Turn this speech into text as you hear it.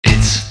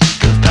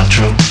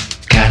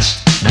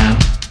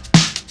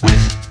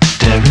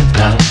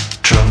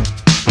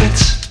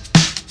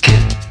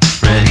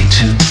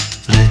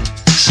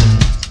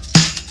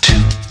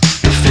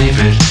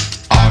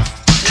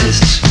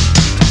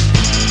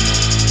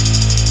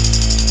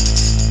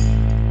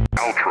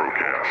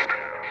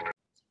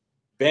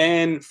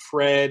Ben,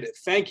 Fred,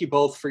 thank you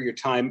both for your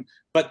time.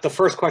 But the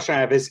first question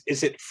I have is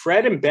it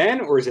Fred and Ben,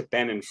 or is it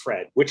Ben and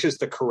Fred? Which is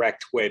the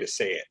correct way to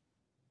say it?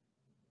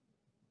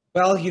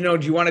 Well, do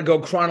you want to go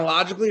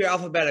chronologically or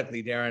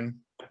alphabetically, Darren?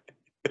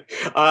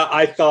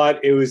 I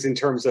thought it was in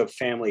terms of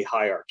family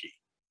hierarchy.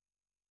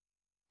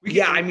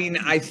 Yeah,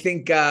 I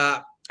think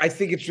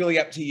it's really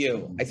up to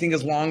you. I think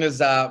as long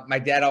as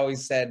my dad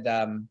always said,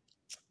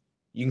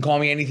 you can call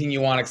me anything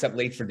you want except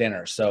late for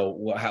dinner. So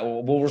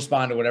we'll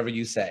respond to whatever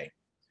you say.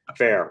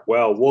 Fair.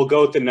 Well, we'll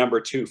go with the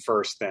number 2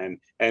 first then.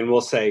 And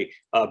we'll say,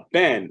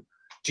 Ben,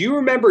 do you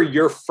remember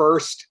your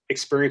first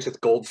experience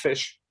with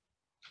goldfish?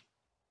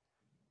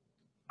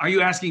 Are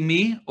you asking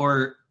me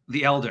or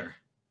the elder?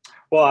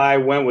 Well, I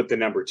went with the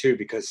number 2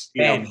 because,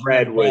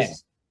 Fred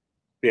was,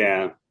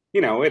 it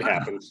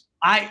happens.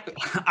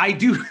 I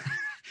do.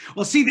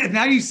 Well, see,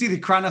 now you see the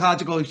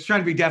chronological, he's trying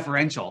to be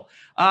deferential.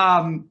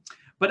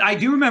 But I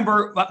do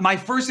remember my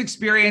first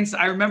experience.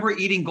 I remember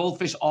eating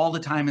goldfish all the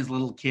time as a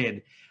little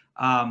kid.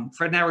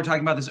 Fred and I were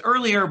talking about this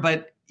earlier,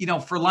 but,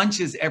 for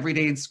lunches every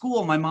day in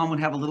school, my mom would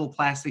have a little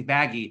plastic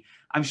baggie.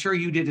 I'm sure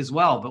you did as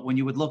well. But when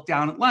you would look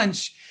down at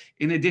lunch,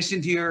 in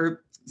addition to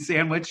your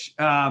sandwich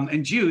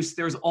and juice,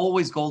 there was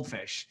always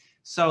goldfish.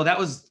 So that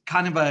was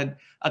kind of a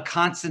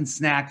constant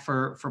snack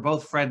for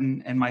both Fred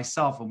and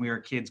myself when we were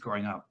kids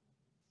growing up.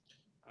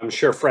 I'm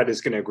sure Fred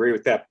is going to agree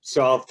with that.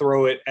 So I'll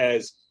throw it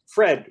as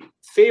Fred,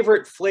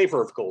 favorite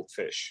flavor of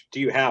goldfish. Do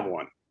you have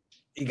one?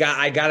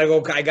 I gotta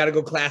go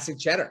classic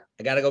cheddar.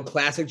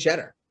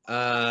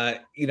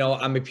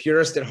 I'm a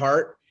purist at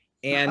heart.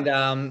 And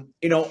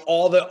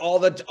all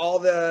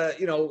the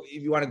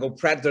if you want to go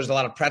there's a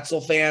lot of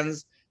pretzel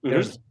fans.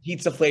 There's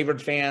pizza flavored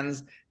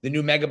fans. The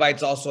new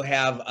Megabytes also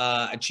have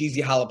a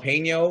cheesy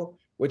jalapeno,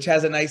 which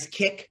has a nice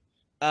kick.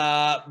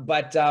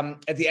 But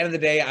at the end of the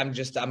day,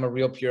 I'm a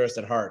real purist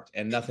at heart,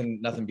 and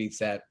nothing beats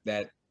that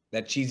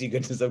cheesy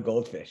goodness of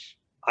goldfish.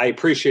 I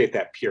appreciate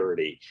that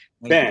purity.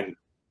 Ben,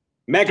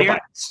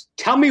 Megabytes,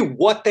 tell me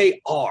what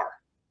they are.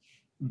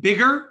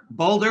 Bigger,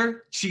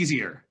 bolder,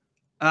 cheesier.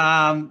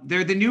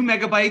 They're the new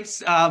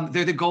Megabytes.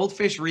 They're the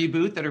goldfish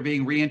reboot that are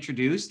being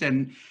reintroduced,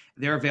 and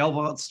they're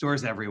available at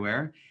stores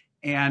everywhere.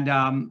 And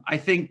I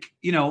think,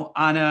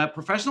 on a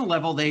professional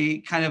level, they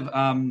kind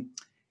of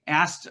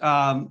asked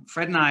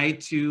Fred and I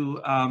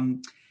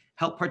to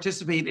help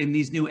participate in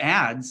these new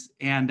ads.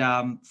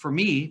 And for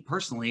me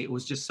personally, it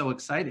was just so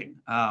exciting.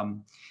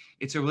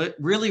 It's a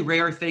really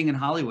rare thing in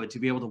Hollywood to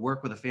be able to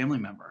work with a family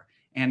member,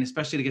 and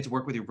especially to get to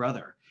work with your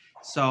brother.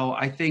 So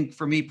I think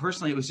for me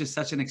personally, it was just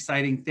such an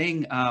exciting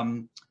thing.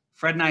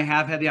 Fred and I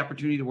have had the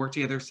opportunity to work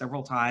together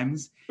several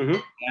times,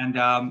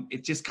 and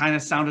it just kind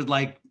of sounded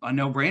like a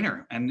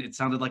no-brainer, and it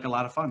sounded like a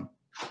lot of fun.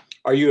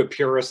 Are you a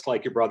purist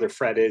like your brother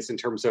Fred is in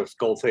terms of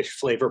goldfish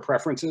flavor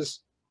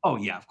preferences? Oh,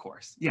 yeah, of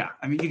course. Yeah.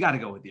 I mean, you got to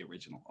go with the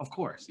original. Of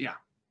course. Yeah.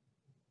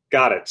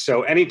 Got it.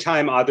 So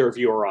anytime either of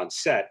you are on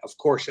set, of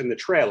course, in the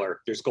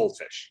trailer, there's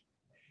goldfish.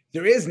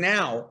 There is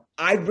now.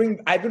 I've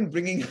been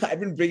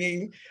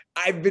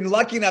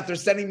lucky enough. They're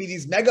sending me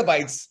these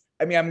Megabytes.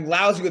 I mean, I'm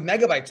lousy with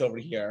Megabytes over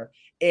here,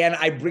 and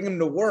I bring them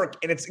to work,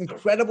 and it's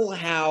incredible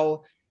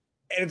how,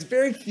 and it's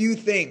very few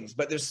things,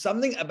 but there's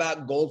something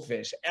about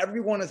goldfish.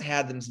 Everyone has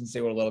had them since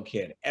they were a little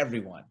kid,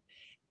 everyone.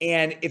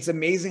 And it's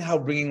amazing how I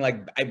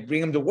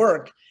bring them to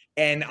work,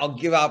 and I'll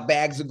give out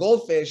bags of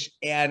goldfish,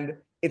 and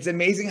it's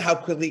amazing how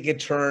quickly it can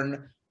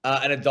turn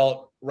an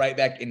adult right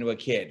back into a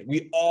kid.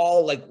 We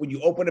all, when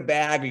you open a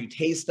bag or you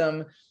taste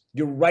them,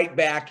 you're right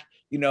back,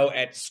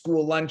 at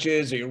school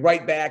lunches, or you're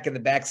right back in the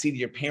back seat of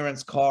your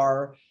parents'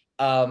 car,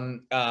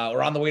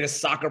 or on the way to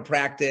soccer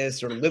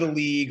practice or Little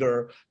League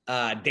or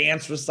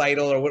dance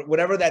recital or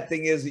whatever that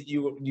thing is that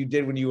you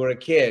did when you were a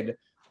kid.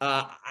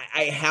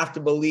 I have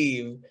to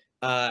believe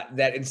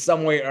that in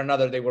some way or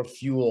another they were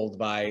fueled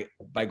by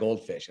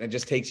goldfish, and it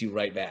just takes you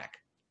right back.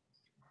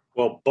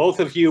 Well, both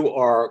of you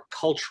are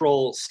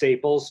cultural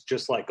staples,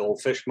 just like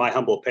goldfish, my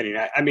humble opinion.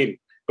 I mean,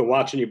 been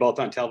watching you both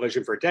on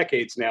television for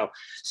decades now.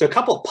 So a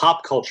couple of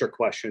pop culture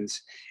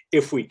questions,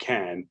 if we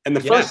can. And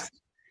the first,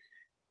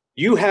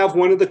 you have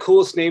one of the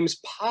coolest names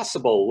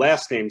possible,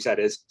 last names, that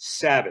is,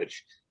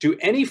 Savage. Do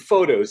any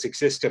photos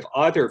exist of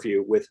either of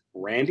you with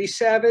Randy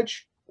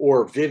Savage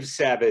or Viv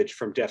Savage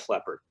from Def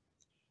Leppard?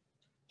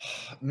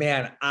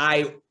 Man,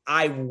 I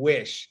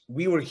wish.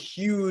 We were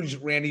huge,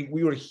 Randy.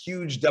 We were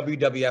huge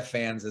WWF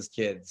fans as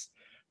kids.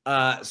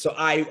 So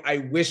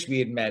I wish we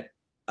had met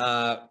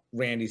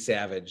Randy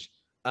Savage.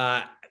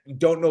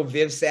 Don't know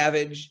Viv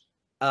Savage.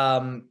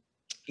 My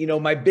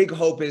big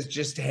hope is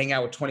just to hang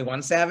out with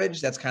 21 Savage.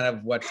 That's kind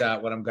of what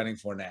I'm gunning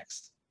for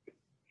next.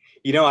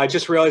 I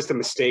just realized the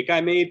mistake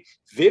I made.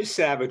 Viv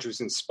Savage was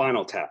in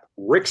Spinal Tap.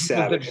 Rick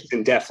Savage is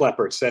in Def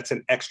Leppard. So that's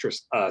an extra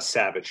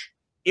Savage.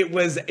 He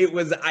was it Mick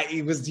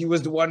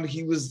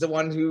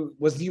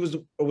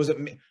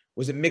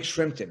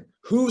Shrimpton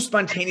who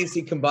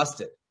spontaneously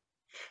combusted?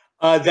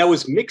 That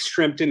was Mick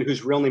Shrimpton,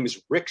 whose real name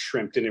is Rick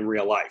Shrimpton in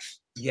real life.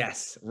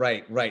 Yes,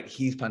 right.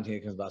 He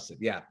spontaneously combusted.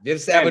 Yeah,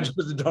 Viv Savage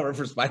was the drummer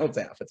for Spinal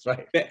Tap. That's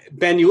right.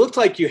 Ben, you looked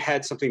like you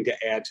had something to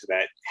add to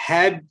that.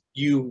 Had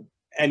you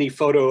any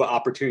photo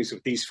opportunities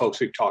with these folks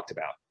we've talked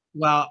about?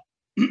 Well,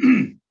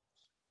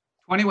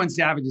 21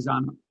 Savage is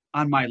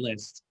on my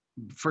list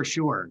for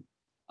sure.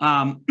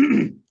 I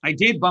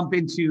did bump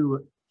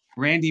into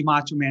Randy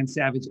Macho Man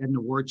Savage at an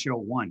award show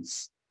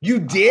once. You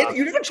did?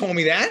 You never told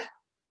me that.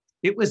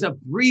 It was a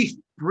brief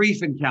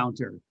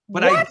encounter,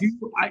 but What?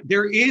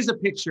 there is a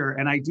picture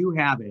and I do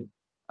have it.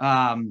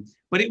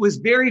 But it was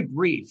very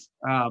brief.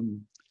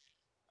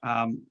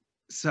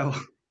 So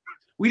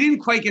we didn't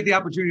quite get the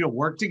opportunity to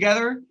work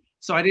together.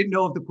 So I didn't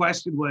know if the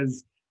question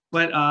was,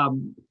 but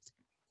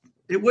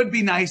it would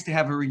be nice to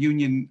have a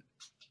reunion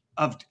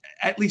of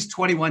at least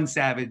 21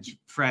 Savage,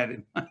 Fred,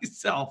 and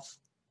myself.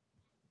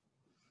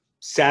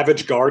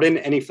 Savage Garden,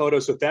 any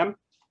photos with them?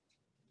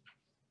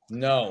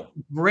 No.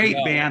 Great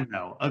band,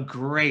 though. A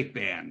great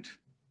band.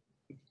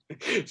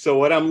 So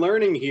what I'm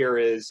learning here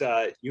is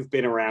you've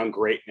been around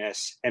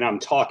greatness, and I'm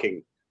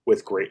talking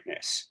with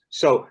greatness.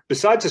 So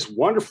besides this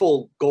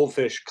wonderful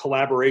Goldfish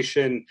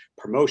collaboration,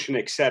 promotion,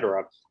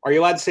 etc., are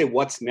you allowed to say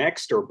what's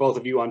next, or both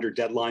of you under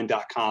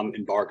deadline.com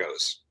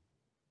embargoes?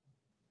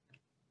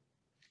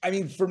 I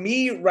mean, for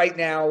me right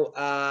now,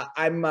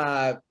 I'm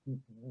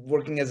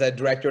working as a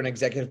director and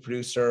executive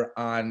producer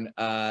on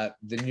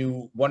the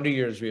new Wonder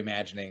Years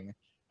reimagining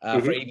for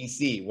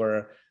ABC.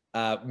 We're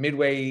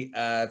midway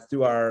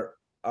through our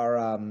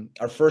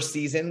first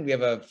season. We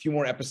have a few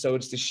more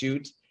episodes to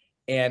shoot,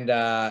 and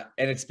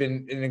it's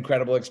been an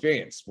incredible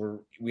experience.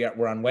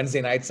 We're on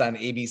Wednesday nights on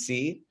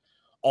ABC,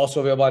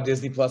 also available on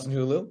Disney Plus and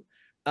Hulu.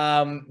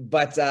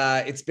 But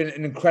it's been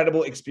an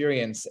incredible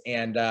experience,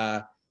 and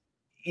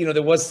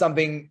there was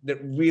something that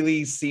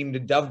really seemed to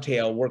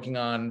dovetail working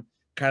on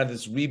kind of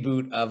this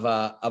reboot of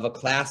a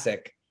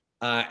classic,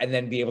 and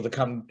then be able to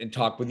come and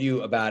talk with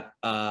you about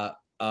a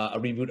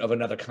reboot of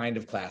another kind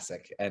of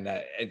classic. And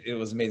it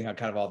was amazing how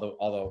kind of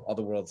all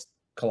the worlds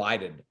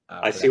collided.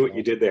 I see what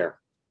you did there.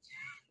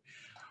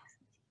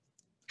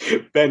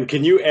 Ben,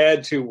 can you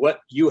add to what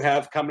you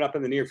have coming up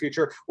in the near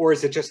future? Or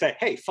is it just that,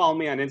 hey, follow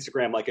me on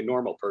Instagram like a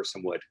normal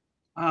person would?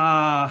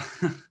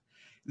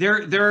 There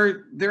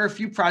are a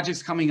few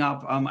projects coming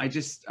up. I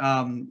just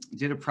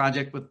did a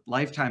project with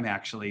Lifetime,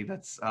 actually,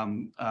 that's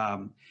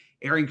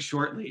airing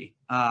shortly.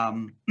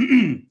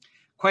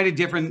 Quite a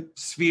different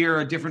sphere,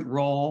 a different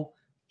role,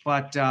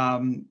 but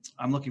I'm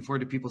looking forward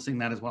to people seeing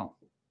that as well.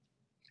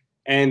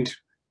 And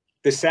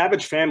the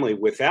Savage family,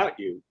 without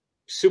you,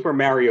 Super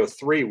Mario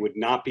 3 would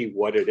not be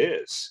what it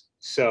is.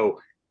 So,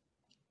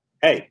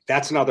 hey,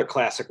 that's another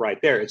classic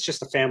right there. It's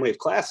just a family of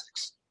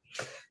classics.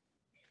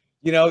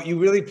 You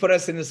really put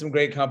us into some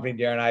great company,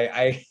 Darren.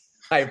 I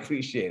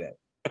appreciate it.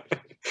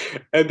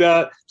 And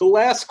the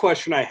last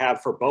question I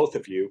have for both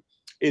of you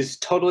is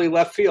totally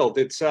left field.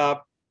 It's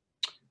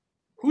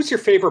who's your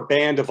favorite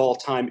band of all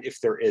time,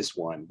 if there is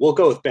one? We'll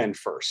go with Ben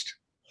first.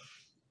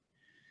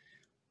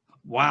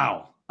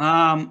 Wow.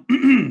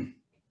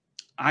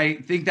 I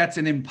think that's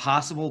an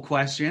impossible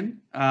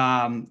question.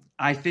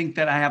 I think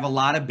that I have a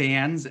lot of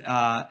bands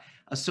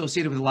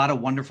associated with a lot of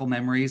wonderful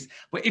memories.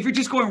 But if you're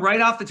just going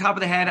right off the top of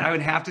the head, I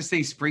would have to say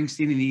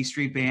Springsteen and the E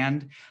Street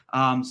Band.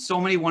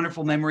 So many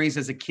wonderful memories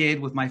as a kid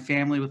with my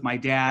family, with my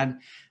dad,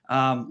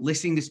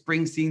 listening to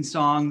Springsteen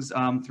songs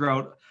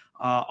throughout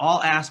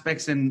all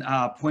aspects and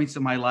points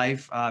of my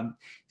life.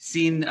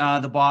 Seen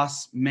the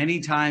Boss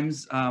many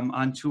times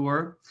on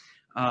tour.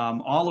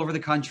 All over the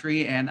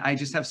country, and I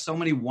just have so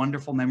many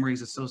wonderful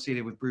memories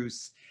associated with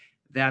Bruce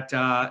that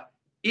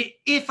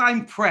if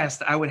I'm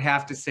pressed, I would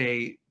have to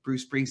say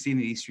Bruce Springsteen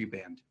and the E Street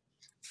Band.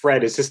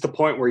 Fred, is this the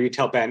point where you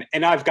tell Ben,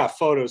 and I've got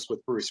photos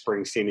with Bruce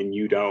Springsteen and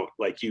you don't,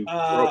 like you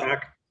throw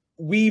back?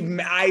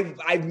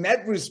 I've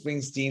met Bruce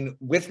Springsteen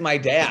with my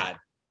dad.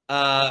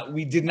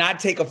 We did not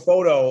take a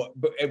photo,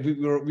 but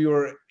we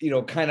were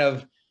kind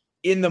of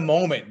in the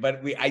moment,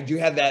 but I do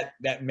have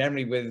that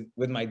memory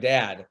with my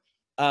dad.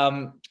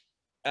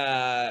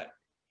 Yeah,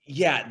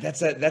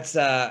 that's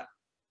an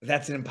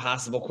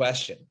impossible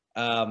question.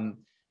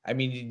 I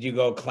mean, do you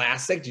go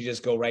classic? Do you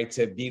just go right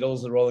to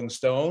Beatles, the Rolling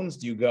Stones?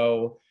 Do you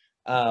go,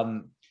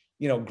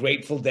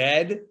 Grateful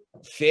Dead,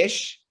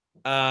 Fish?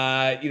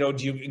 Do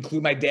you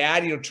include my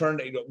dad? With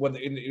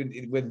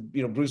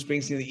Bruce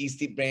Springsteen, the E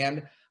Street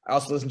Band. I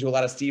also listen to a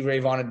lot of Steve Ray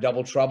Vaughan and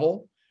Double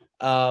Trouble.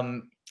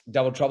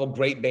 Double Trouble,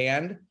 great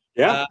band.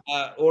 Yeah.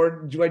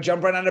 Or do I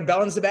jump right onto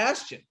Bell and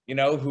Sebastian,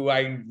 who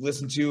I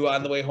listen to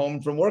on the way home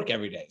from work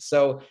every day?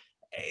 So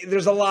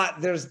there's a lot.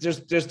 There's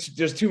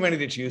too many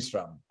to choose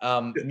from.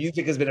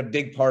 Music has been a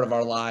big part of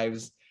our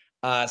lives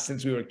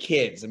since we were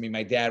kids. I mean,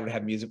 my dad would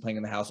have music playing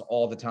in the house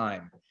all the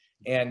time,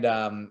 and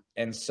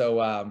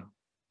so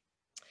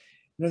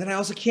then I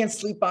also can't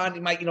sleep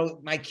on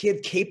my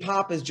kid.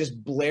 K-pop is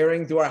just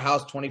blaring through our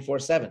house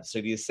 24/7.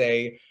 So do you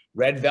say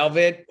Red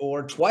Velvet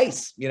or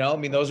Twice? I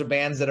mean, those are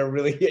bands that are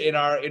really in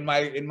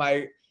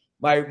my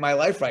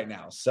life right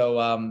now.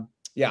 So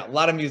yeah, a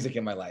lot of music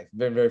in my life.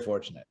 Very, very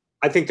fortunate.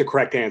 I think the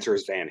correct answer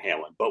is Van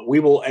Halen, but we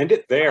will end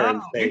it there.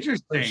 Wow,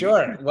 interesting.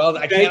 Sure. Well,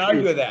 I can't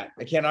argue with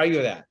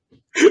that.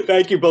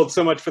 Thank you both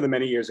so much for the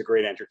many years of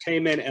great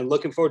entertainment, and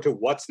looking forward to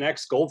what's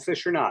next,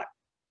 Goldfish or not.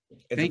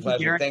 It's Thank a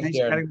pleasure. you, Darren. Thanks, Nice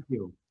Darren. chatting with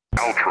you.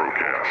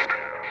 Paltrocast.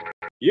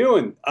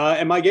 Ewan,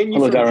 am I getting you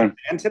Hello, from Darren.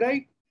 Japan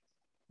today?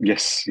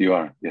 Yes, you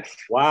are. Yes.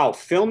 Wow,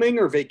 filming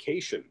or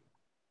vacation?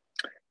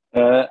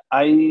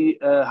 I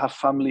have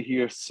family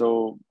here,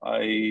 so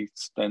I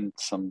spend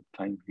some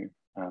time here.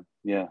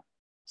 Yeah.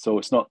 So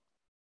it's not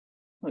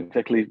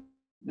exactly.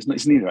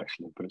 It's neither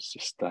actually, but it's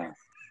just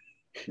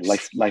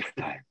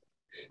lifetime.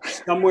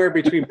 Somewhere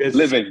between business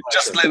Living, and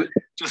just pleasure.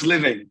 just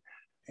living,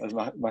 as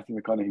Matthew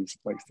McConaughey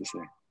likes to say.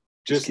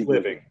 Just keep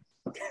living.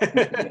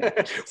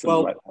 Yeah,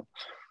 Well, like that.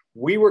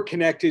 we were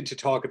connected to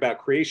talk about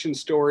creation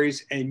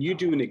stories, and you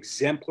do an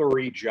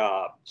exemplary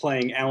job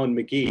playing Alan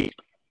McGee.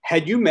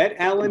 Had you met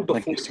Alan Oh,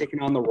 thank before you.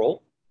 taking on the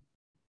role?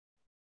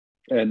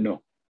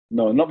 No,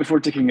 not before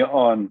taking it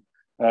on.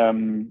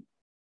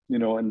 You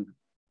know, and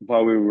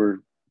while we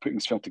were putting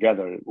this film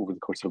together over the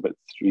course of about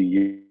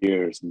 3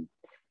 years and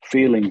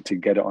failing to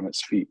get it on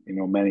its feet, you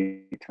know,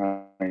 many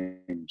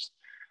times,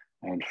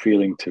 and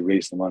failing to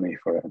raise the money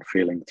for it and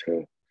failing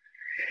to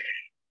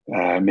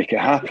make it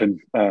happen.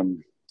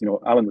 You know,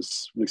 Alan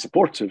was really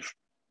supportive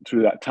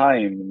through that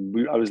time.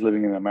 I was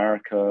living in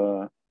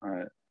America.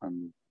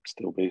 I'm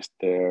still based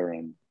there,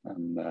 and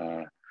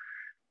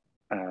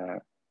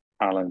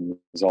Alan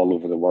was all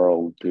over the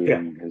world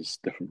doing his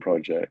different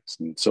projects,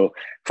 and so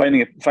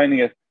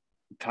finding a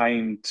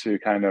time to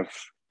kind of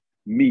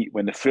meet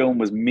when the film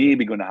was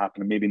maybe going to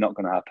happen and maybe not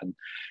going to happen.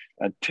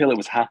 Until it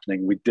was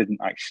happening, we didn't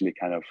actually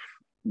kind of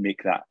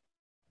make that,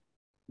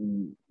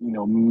 you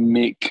know,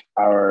 make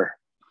our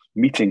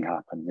meeting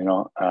happen, you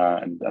know,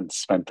 and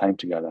spend time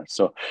together.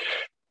 So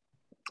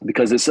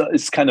because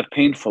it's kind of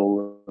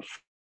painful. It's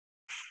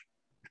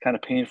kind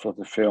of painful if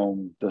the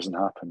film doesn't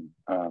happen.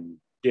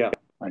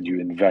 And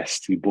you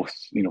invest, you both,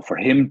 you know, for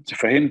him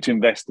to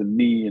invest in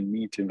me and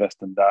me to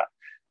invest in that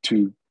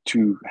too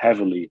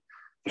heavily,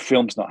 the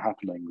film's not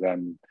happening,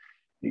 then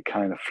it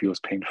kind of feels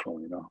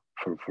painful, you know,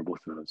 for both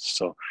of us.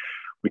 So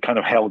we kind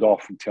of held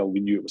off until we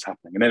knew it was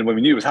happening. And then when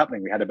we knew it was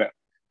happening, we had about,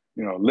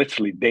 you know,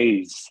 literally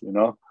days, you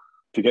know,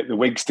 to get the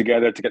wigs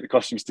together, to get the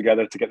costumes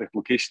together, to get the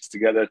locations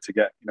together, to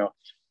get, you know,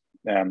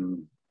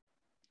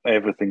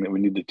 everything that we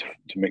needed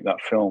to make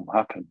that film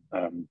happen.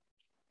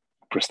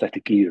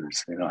 Prosthetic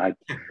ears, you know, I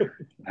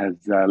had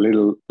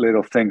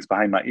little things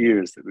behind my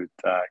ears that would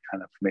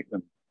kind of make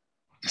them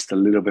just a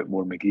little bit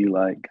more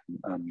McGee-like,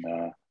 and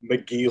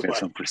McGee-like.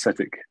 some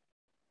prosthetic.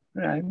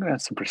 Yeah, I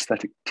had some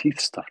prosthetic teeth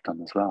stuff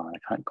done as well. I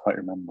can't quite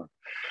remember,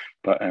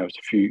 but it was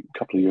a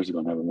couple of years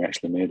ago now when we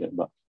actually made it.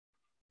 But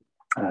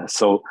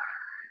so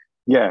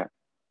yeah,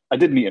 I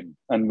did meet him,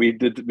 and we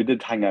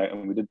did hang out,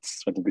 and we did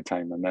spend a good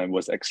time, and it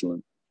was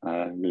excellent.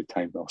 Really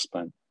time well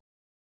spent.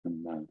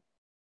 And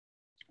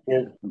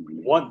well,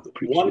 really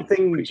one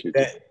thing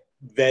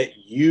that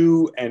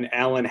you and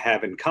Alan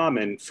have in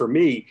common for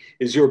me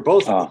is you're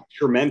both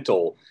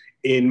instrumental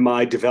in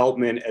my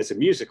development as a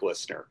music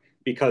listener,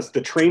 because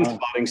the Train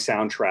Spotting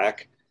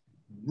soundtrack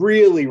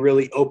really,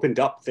 really opened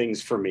up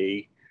things for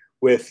me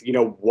with, you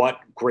know, what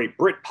great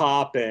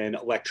Britpop and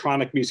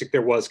electronic music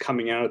there was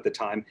coming out at the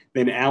time.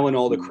 Then Alan,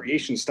 all the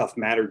creation stuff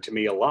mattered to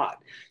me a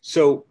lot.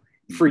 So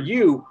for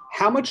you,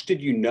 how much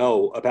did you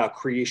know about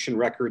Creation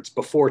Records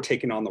before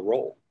taking on the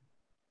role?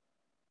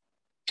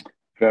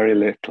 Very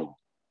little.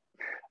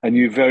 I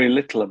knew very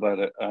little about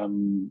it.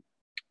 You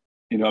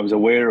know, I was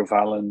aware of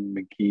Alan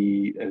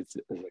McGee as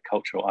a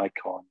cultural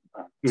icon,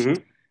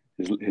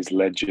 his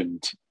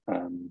legend,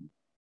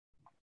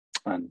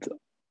 and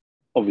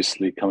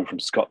obviously coming from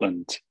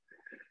Scotland,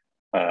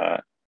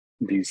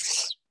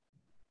 these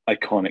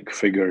iconic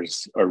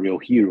figures are real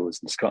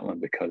heroes in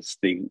Scotland because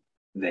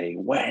they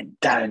went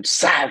down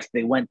south,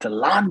 they went to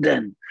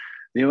London,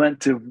 they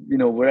went to, you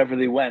know, wherever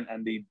they went,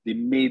 and they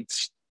made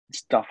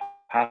stuff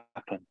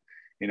happen,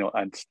 you know.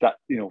 And that,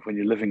 you know, when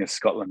you're living in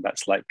Scotland,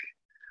 that's like,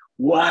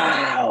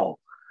 wow,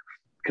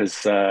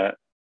 because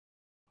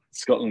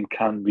Scotland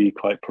can be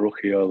quite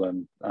parochial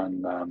and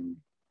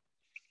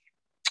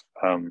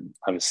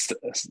have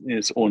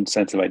its own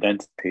sense of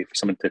identity. For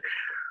someone to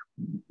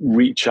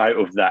reach out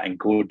of that and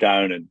go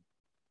down and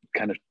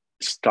kind of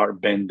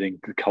start bending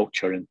the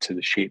culture into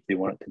the shape they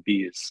want it to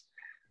be is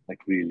like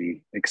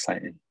really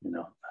exciting, you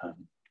know.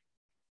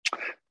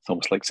 It's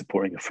almost like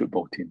supporting a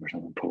football team or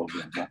something,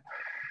 probably.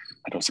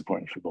 I don't support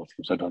any football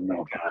teams, I don't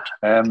know.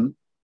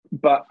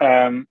 But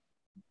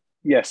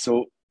yeah,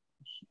 so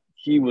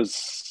he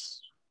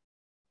was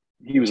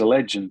a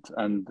legend,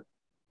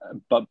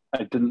 but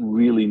I didn't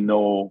really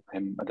know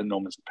him. I didn't know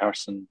him as a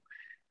person.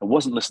 I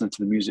wasn't listening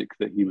to the music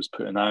that he was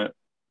putting out.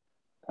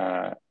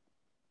 It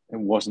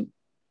wasn't.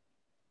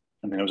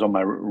 I mean, it was on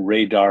my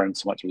radar, and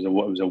so much I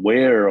was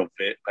aware of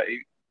it, but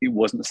it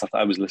wasn't the stuff that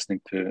I was listening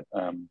to.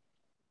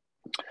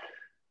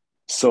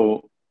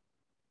 So,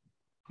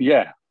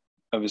 yeah,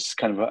 I was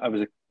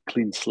a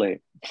clean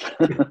slate.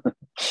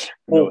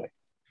 Well,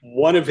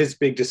 one of his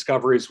big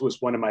discoveries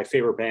was one of my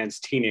favorite bands,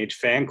 Teenage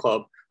Fan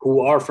Club, who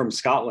are from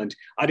Scotland.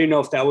 I didn't know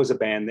if that was a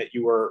band that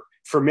you were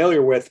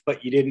familiar with,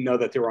 but you didn't know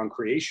that they were on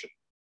Creation.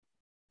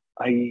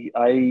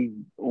 I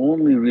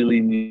only really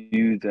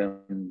knew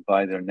them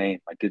by their name.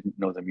 I didn't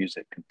know the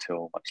music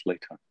until much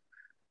later.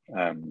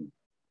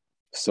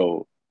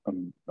 So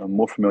I'm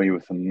more familiar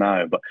with them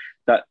now. But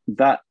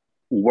that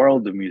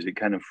world of music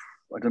kind of,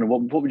 I don't know,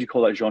 what would you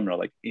call that genre?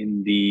 Like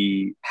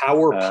indie?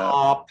 Power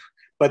pop,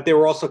 but they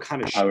were also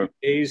kind of power,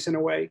 shoegaze in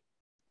a way.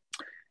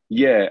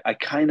 Yeah, I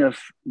kind of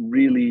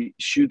really,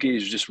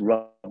 shoegaze just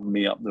rubbed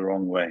me up the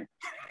wrong way.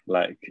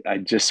 Like I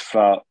just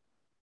felt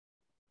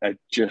like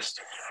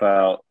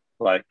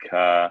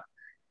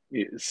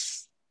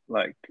it's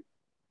like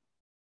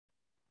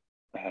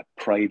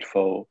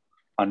prideful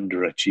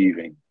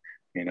underachieving,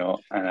 you know,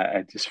 and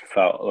I just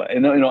felt like,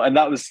 and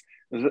that was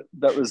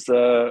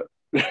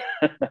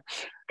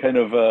kind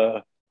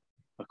of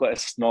quite a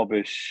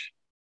snobbish,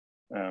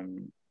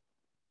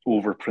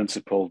 over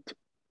principled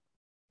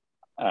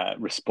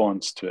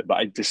response to it,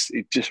 but it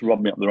just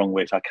rubbed me up the wrong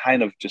way. So I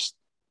kind of just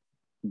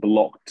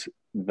blocked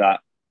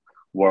that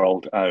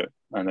world out,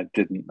 and I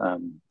didn't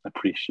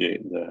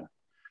appreciate the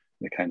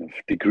kind of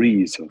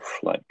degrees of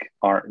like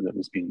art that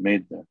was being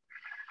made there.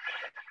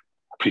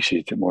 I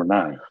appreciate it more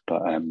now,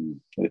 but at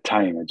the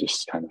time I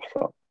just kind of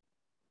thought,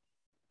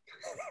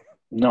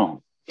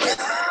 no.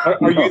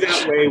 Are you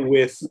that way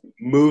with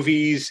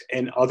movies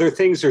and other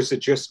things, or is it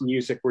just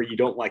music where you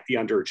don't like the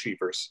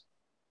underachievers?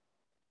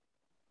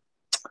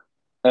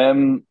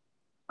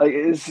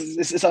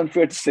 It's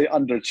unfair to say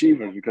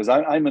underachiever, because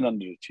I'm an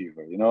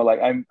underachiever, you know, like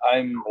I'm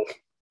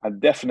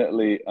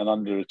definitely an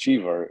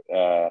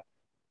underachiever,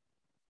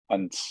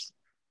 and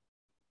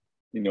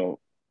you know,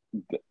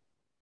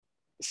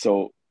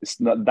 so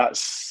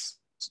that's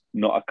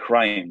not a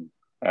crime,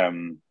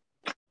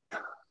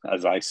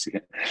 as I see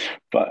it,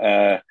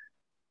 but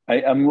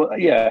I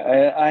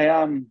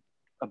am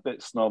a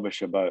bit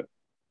snobbish about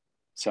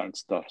certain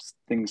stuff.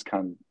 Things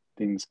can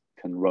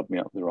rub me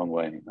up the wrong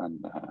way,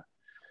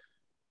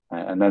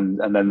 and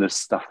then there's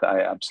stuff that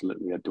I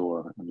absolutely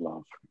adore and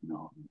love, you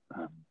know,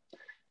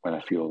 when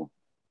I feel,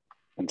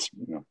 and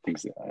you know,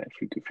 things that I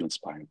feel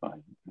inspired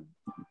by,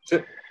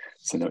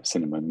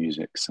 cinema and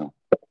music. So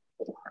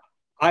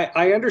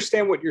I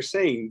understand what you're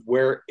saying,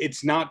 where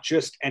it's not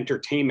just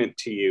entertainment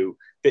to you,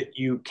 that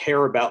you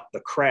care about the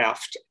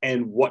craft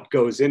and what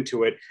goes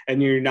into it,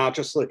 and you're not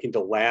just looking to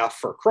laugh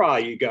or cry.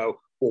 You go,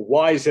 well,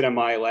 why am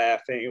I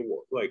laughing?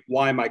 Like,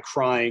 why am I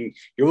crying?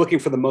 You're looking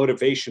for the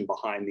motivation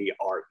behind the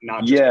art,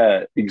 not just...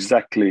 Yeah,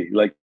 exactly.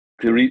 Like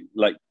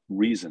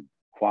reason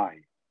why.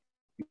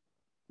 You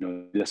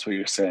know, that's what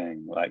you're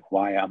saying. Like,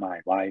 why am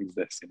I? Why is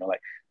this? You know,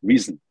 like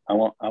reason. I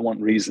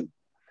want reason,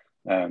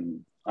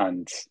 and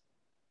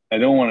I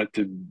don't want it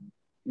to.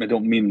 I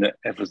don't mean that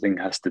everything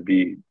has to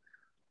be,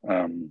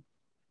 you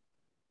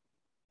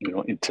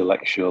know,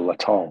 intellectual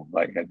at all.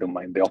 Like, I don't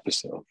mind the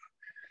opposite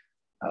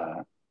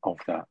of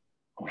that.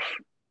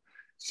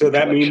 So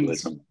that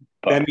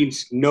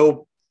means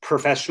no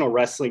professional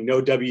wrestling,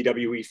 no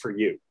WWE for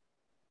you.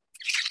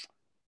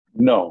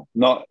 No,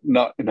 not.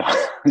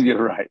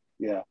 You're right.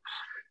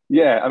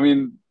 Yeah. I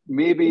mean,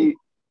 maybe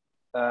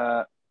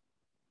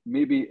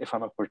if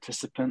I'm a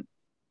participant,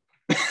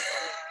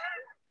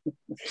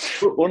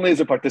 only as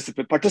a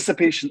participant,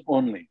 participation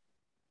only.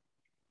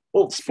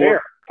 Well, it's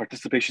fair.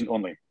 Participation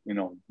only. You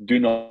know, do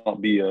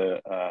not be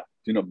a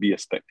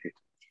spectator.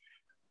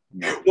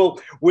 No. Well,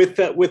 with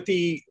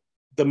the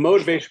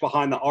motivation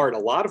behind the art, a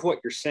lot of what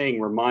you're saying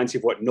reminds you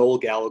of what Noel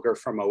Gallagher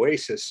from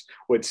Oasis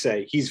would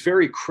say. He's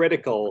very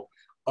critical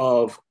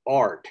of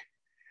art,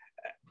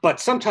 but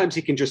sometimes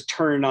he can just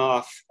turn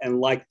off and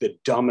like the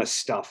dumbest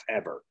stuff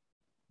ever.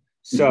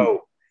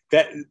 So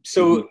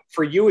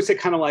for you, is it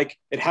kind of like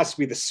it has to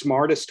be the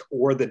smartest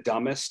or the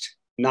dumbest,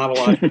 not a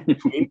lot in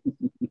between?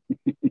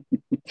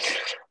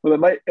 Well,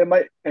 it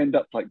might end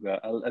up like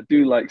that. I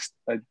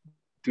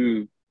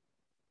do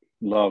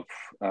love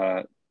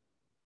the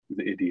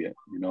idiot,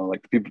 you know,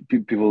 like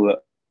people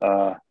that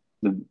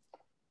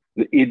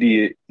the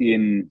idiot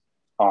in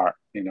art,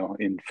 you know,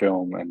 in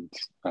film, and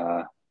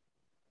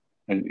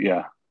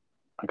yeah,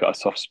 I got a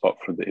soft spot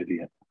for the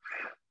idiot,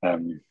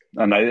 and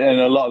a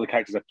lot of the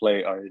characters I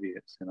play are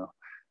idiots, you know,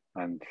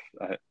 and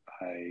I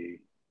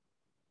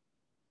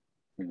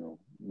you know,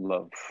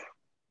 love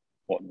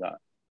what that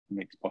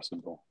makes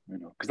possible, you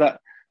know, because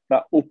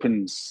that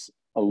opens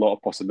a lot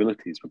of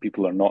possibilities where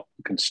people are not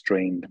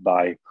constrained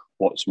by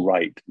what's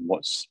right and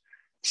what's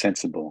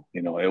sensible.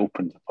 You know, it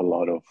opens up a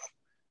lot of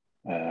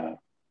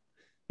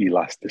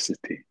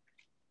elasticity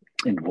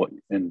in what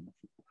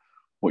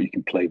you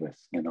can play with,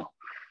 you know.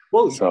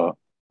 Well, so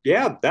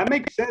yeah, that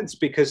makes sense,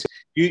 because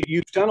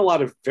you've done a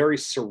lot of very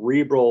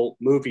cerebral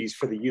movies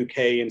for the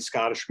UK and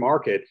Scottish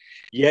market,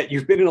 yet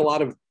you've been in a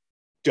lot of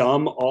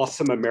dumb,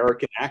 awesome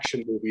American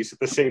action movies at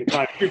the same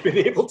time. You've been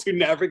able to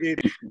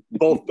navigate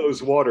both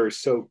those waters.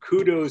 So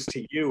kudos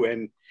to you.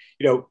 And,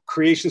 you know,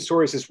 Creation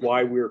Stories is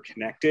why we're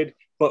connected.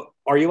 But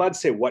are you allowed to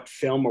say what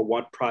film or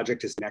what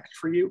project is next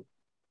for you?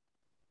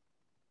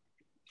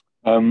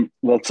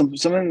 Well,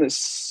 something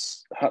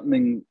that's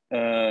happening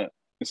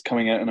is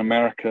coming out in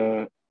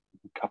America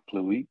in a couple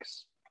of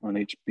weeks on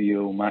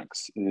HBO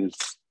Max is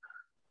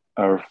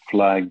Our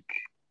Flag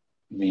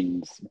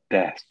Means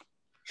Death.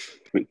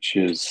 which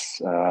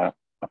is a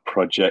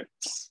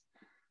project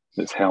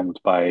that's helmed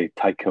by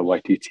Taika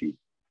Waititi.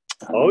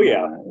 Oh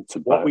yeah, it's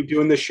about What We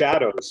Do in the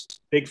Shadows.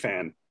 Big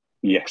fan.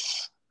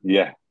 Yes,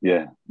 yeah,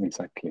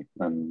 exactly,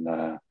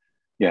 and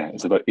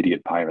it's about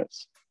idiot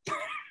pirates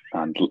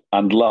and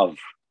love.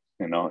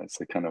 You know, it's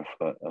a kind of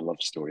a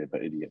love story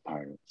about idiot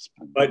pirates.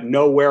 But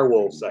no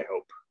werewolves, I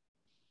hope.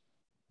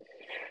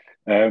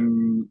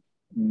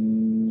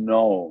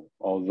 No,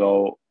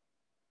 although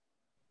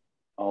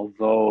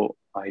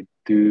I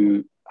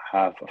do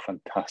have a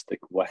fantastic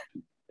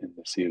weapon in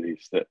the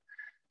series that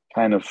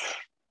kind of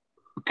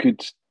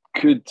could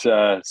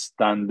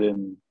stand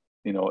in.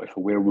 You know, if a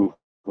werewolf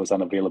was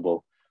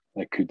unavailable,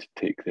 I could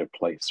take their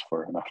place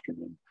for an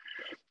afternoon,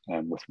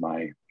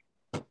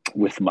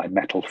 with my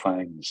metal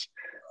fangs,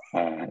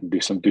 and do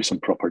some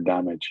proper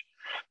damage.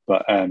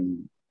 But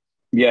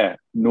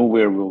no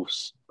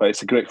werewolves. But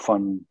it's a great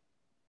fun,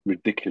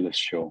 ridiculous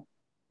show.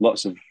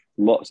 Lots of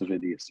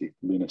idiocy,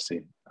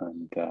 lunacy,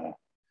 and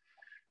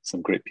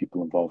some great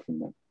people involved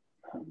in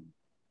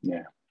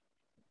it.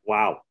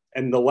 Wow.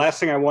 And the last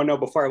thing I want to know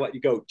before I let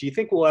you go, do you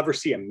think we'll ever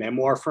see a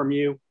memoir from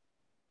you?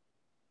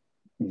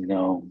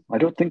 No, I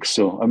don't think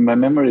so. My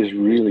memory is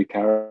really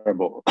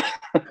terrible.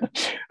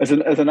 As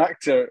an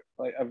actor,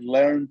 I've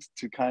learned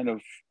to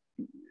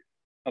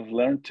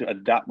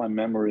adapt my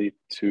memory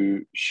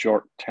to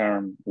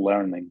short-term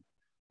learning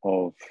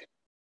of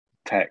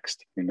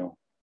text,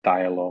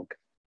 dialogue,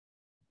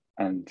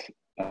 and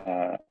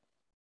I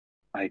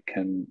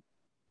can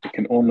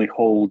only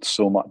hold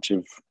so much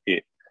of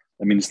it.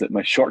 That means that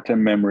my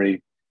short-term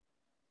memory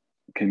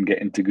can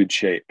get into good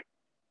shape,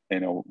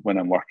 when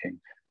I'm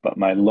working, but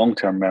my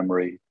long-term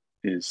memory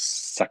is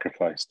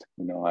sacrificed.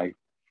 I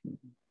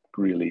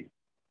really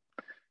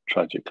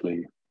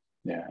tragically,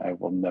 I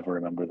will never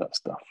remember that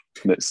stuff.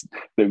 That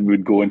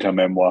would go into a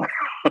memoir.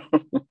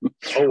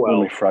 Oh well,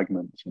 only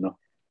fragments.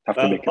 Have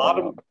to make it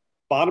all up.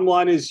 Bottom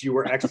line is, you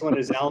were excellent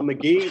as Alan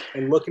McGee,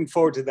 and looking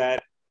forward to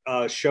that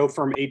show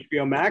from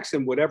HBO Max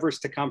and whatever's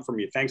to come from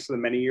you. Thanks for the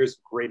many years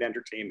of great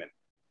entertainment.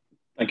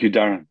 Thank you,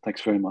 Darren.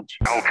 Thanks very much.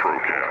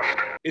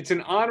 Paltrocast. It's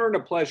an honor and a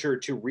pleasure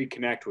to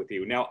reconnect with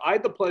you. Now, I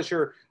had the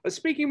pleasure of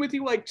speaking with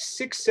you like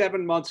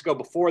 6-7 months ago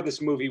before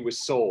this movie was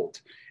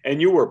sold,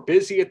 and you were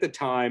busy at the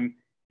time.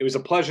 It was a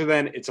pleasure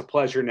then. It's a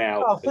pleasure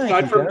now.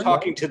 Aside from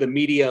talking to the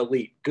media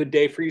elite, good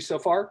day for you so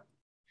far?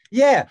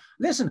 Yeah.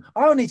 Listen,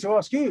 I need to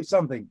ask you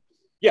something.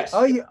 Yes.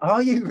 Are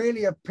you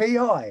really a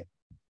PI?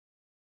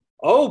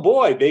 Oh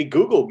boy, they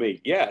Googled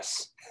me.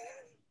 Yes.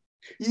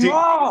 You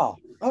are.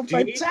 Oh, do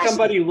you need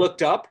somebody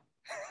looked up?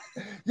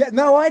 Yeah,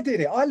 no, I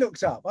did it. I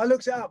looked it up.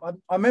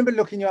 I remember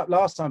looking you up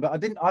last time, but I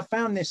didn't. I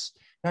found this.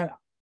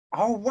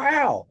 Oh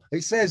wow!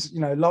 It says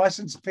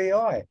licensed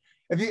PI.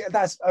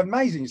 That's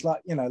amazing. It's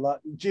like like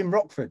Jim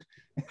Rockford.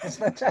 It's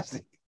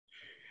fantastic.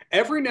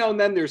 Every now and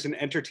then there's an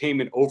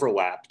entertainment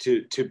overlap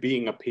to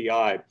being a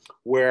PI,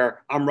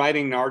 where I'm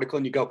writing an article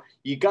and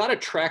you got to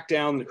track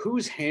down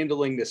who's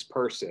handling this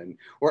person.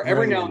 Or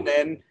every now and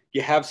then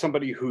you have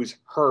somebody who's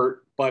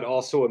hurt, but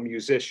also a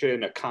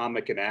musician, a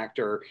comic, an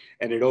actor,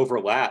 and it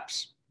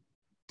overlaps.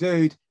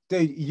 Dude,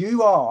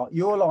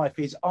 your life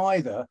is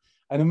either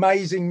an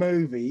amazing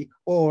movie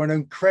or an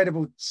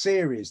incredible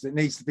series that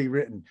needs to be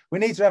written. We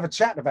need to have a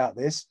chat about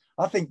this.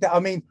 I think that,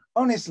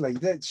 honestly,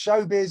 that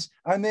showbiz,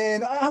 and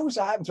then I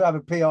also happen to have a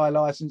PI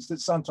license that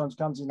sometimes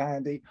comes in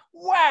handy.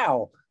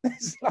 Wow.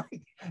 There's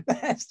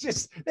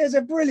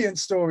a brilliant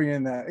story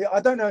in there.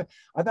 I don't know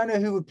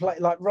who would play,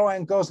 like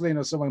Ryan Gosling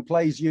or someone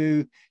plays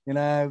you,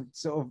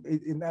 sort of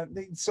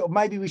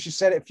maybe we should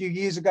set it a few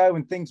years ago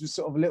when things were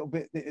sort of a little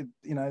bit,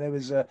 there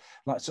was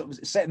like sort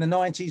of set in the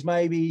 90s,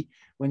 maybe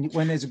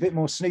when there's a bit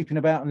more snooping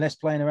about and less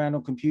playing around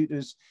on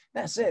computers.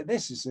 That's it.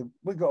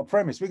 We've got a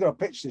premise. We've got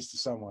to pitch this to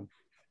someone.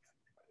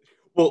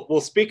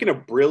 Well, speaking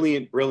of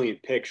brilliant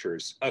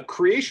pictures,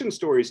 Creation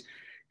Stories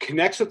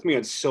connects with me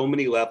on so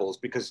many levels,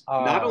 because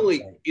not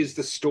only is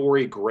the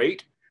story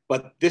great,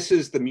 but this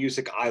is the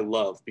music I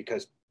love,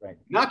 because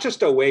not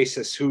just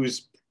Oasis,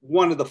 who's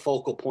one of the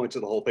focal points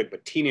of the whole thing,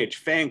 but Teenage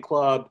Fan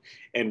Club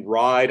and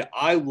Ride.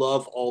 I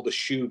love all the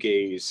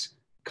shoegaze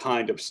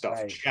kind of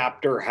stuff.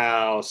 Chapter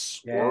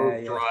House,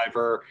 Swerve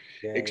Driver,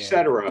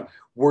 etc.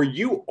 Were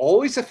you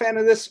always a fan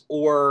of this,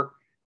 or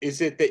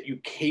is it that you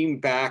came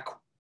back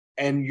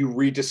and you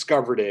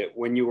rediscovered it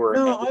when you were?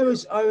 No, I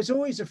was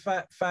always a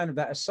fan of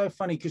that. It's so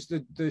funny because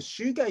the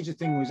shoegazer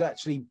thing was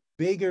actually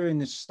bigger in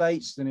the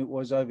States than it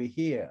was over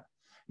here.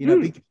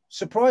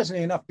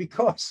 Surprisingly enough,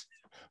 because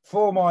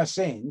for my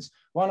sins,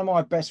 one of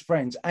my best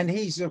friends, and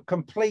he's a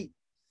complete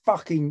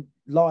fucking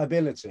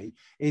liability,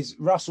 is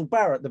Russell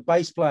Barrett, the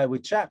bass player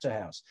with Chapter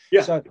House.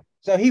 Yeah.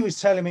 So he was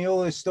telling me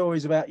all the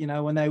stories about,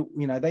 when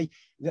they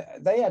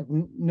had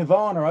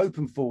Nirvana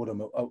open for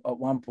them at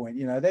one point.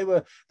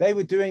 They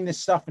were doing this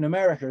stuff in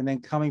America and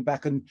then coming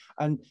back and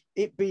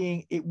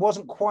it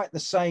wasn't quite the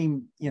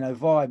same,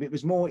 vibe. It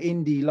was more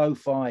indie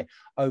lo-fi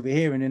over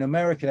here, and in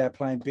America they're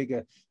playing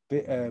bigger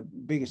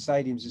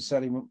stadiums and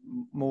selling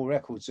more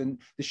records. And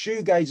the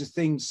shoegazer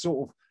thing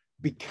sort of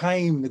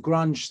became the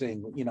grunge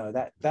thing. You know,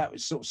 that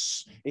was sort of,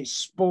 it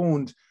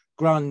spawned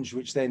grunge,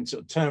 which then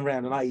sort of turned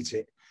around and ate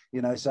it.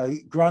 You know, so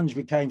grunge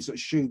became sort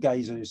of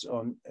shoegazers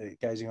on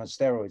gazing on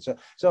steroids.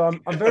 So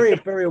I'm very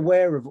very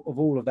aware of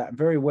all of that. I'm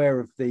very aware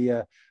of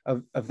the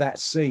of that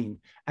scene.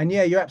 And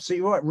yeah, you're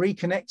absolutely right.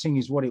 Reconnecting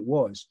is what it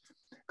was,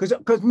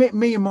 because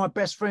me and my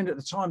best friend at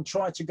the time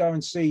tried to go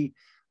and see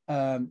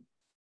the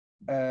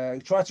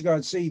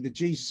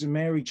Jesus and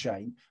Mary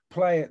chain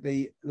play at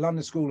the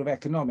London School of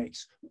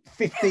Economics,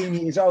 15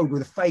 years old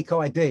with a fake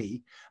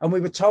ID, and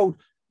we were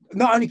told,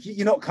 not only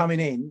you're not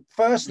coming in,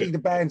 firstly, the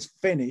band's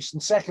finished,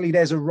 and secondly,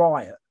 there's a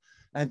riot,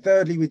 and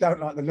thirdly, we don't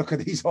like the look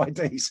of these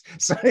IDs.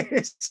 So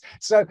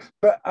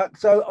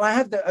I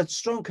have a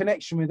strong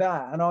connection with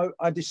that, and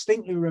I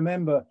distinctly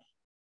remember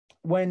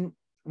when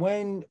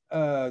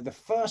the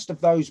first of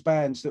those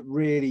bands that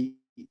really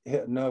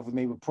hit a nerve with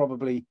me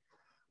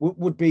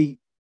would be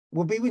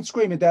when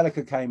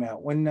Screamadelica came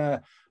out,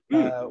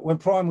 when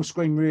Primal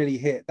Scream really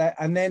hit that,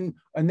 and then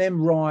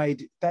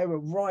Ride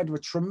were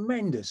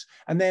tremendous,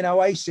 and then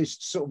Oasis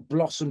sort of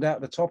blossomed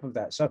out the top of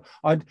that. So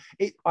I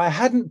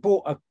hadn't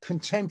bought a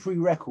contemporary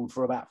record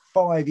for about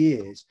 5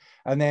 years,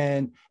 and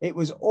then it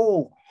was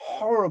all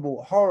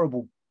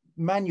horrible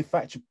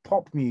manufactured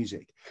pop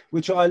music,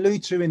 which I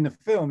allude to in the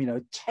film. You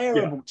know,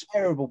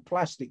 terrible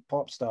plastic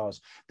pop stars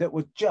that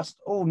were just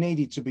all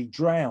needed to be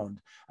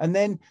drowned, and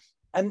then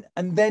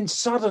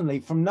suddenly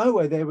from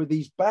nowhere there were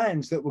these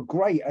bands that were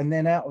great, and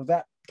then out of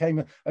that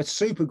came a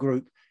super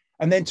group,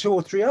 and then 2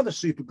 or 3 other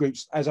super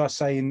groups, as I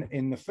say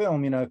in the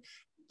film. You know,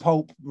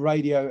 Pulp,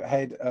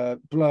 Radiohead,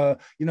 Blur.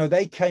 You know,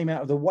 they came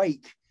out of the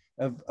wake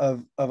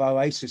of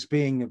Oasis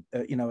being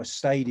a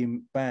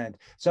stadium band.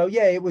 So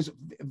yeah, it was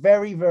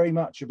very very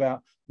much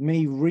about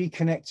me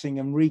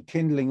reconnecting and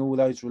rekindling all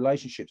those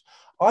relationships.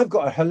 I've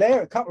got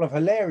a couple of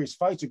hilarious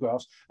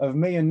photographs of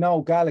me and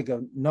Noel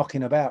Gallagher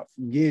knocking about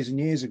from years and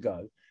years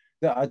ago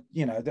that are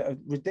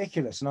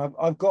ridiculous. And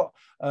I've got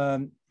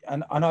and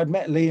I'd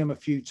met Liam a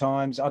few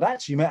times. I'd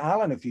actually met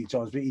Alan a few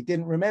times, but he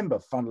didn't remember,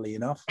 funnily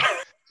enough.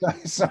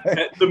 So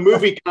the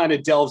movie kind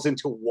of delves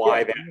into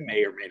why that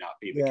may or may not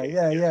be the case.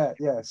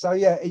 Yeah. So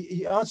yeah,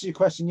 answer your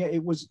question. Yeah,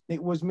 it was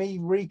me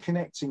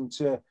reconnecting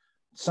to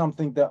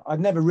something that I'd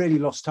never really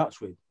lost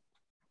touch with,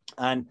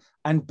 and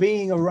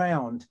being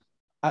around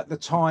at the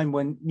time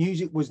when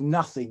music was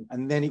nothing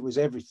and then it was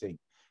everything.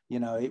 You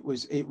know, it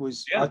was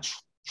I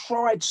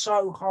tried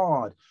so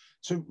hard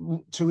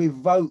to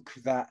evoke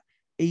that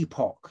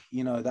epoch,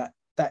 you know, that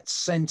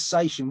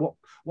sensation,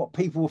 what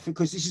people were,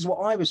 because this is what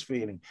I was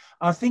feeling.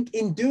 I think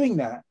in doing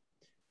that,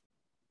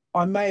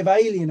 I may have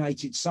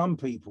alienated some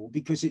people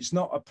because it's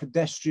not a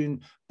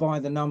pedestrian by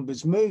the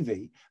numbers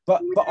movie,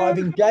 but I've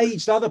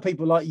engaged other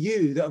people like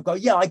you that have gone,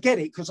 yeah, I get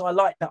it, because I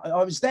like that.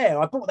 I was there.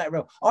 I bought that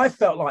record. I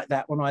felt like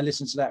that when I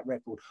listened to that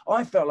record.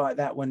 I felt like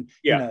that when,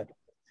 you know,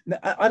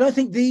 I don't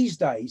think these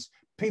days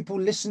people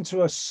listen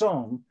to a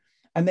song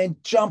and then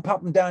jump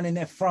up and down in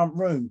their front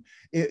room,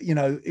 you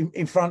know,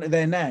 in front of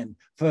their nan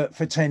for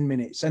 10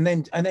 minutes and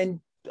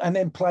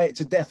then play it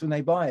to death when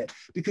they buy it,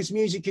 because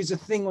music is a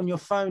thing on your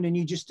phone and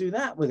you just do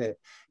that with it.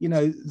 You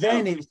know,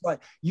 then it's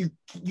like you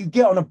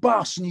get on a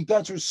bus and you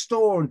go to a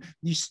store and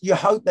you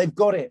hope they've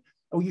got it,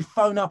 or you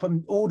phone up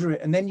and order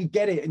it and then you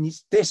get it and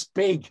it's this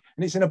big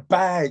and it's in a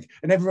bag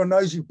and everyone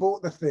knows you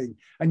bought the thing,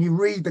 and you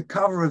read the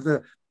cover of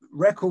the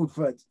record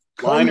for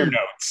liner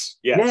notes.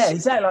 Yes. Yeah,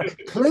 exactly.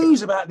 Like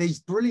clues about these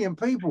brilliant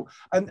people.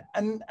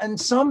 And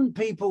some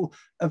people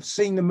have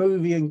seen the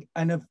movie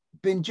and have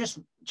been just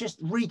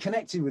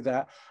reconnected with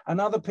that, and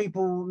other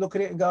people look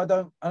at it and go,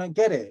 I don't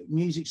get it.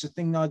 Music's a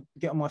thing I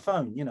get on my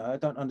phone, you know, I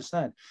don't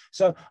understand.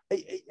 So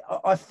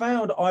I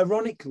found,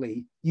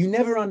 ironically, you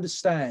never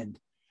understand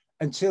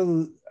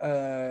until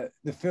the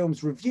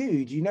film's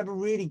reviewed. You never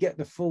really get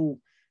the full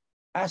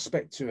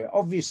aspect to it.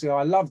 Obviously,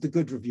 I love the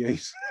good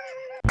reviews.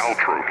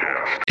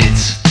 Paltrocast.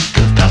 It's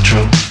the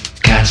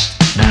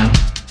Paltrocast now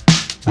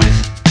with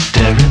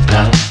Darren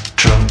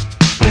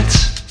Paltrowitz.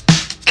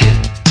 Get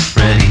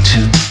ready to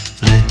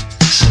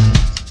listen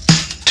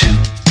to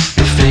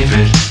your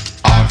favorite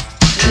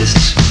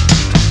artists.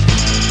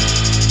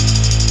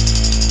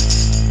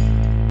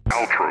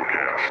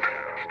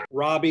 Paltrocast.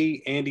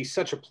 Robbie, Andy,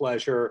 such a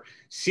pleasure.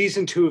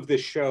 Season 2 of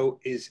this show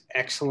is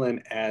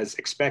excellent as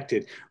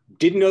expected.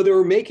 Didn't know they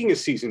were making a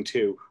season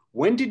 2.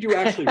 When did you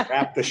actually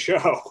wrap the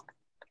show?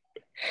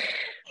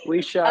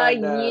 We shot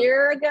a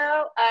year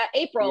ago,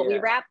 April. Yeah. We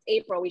wrapped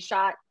April. We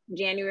shot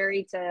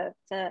January to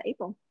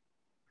April.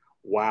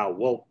 Wow.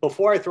 Well,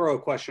 before I throw a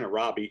question at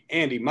Robbie,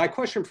 Andy, my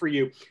question for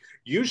you,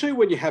 usually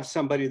when you have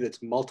somebody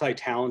that's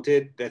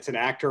multi-talented, that's an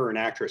actor or an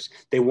actress,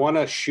 they want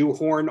to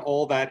shoehorn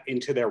all that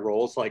into their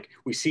roles. Like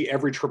we see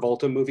every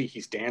Travolta movie,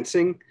 he's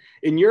dancing.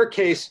 In your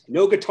case,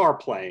 no guitar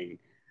playing.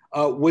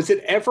 Was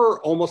it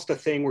ever almost a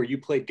thing where you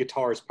played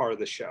guitar as part of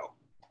the show?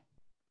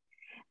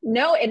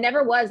 No, it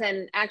never was.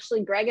 And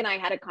actually, Greg and I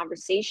had a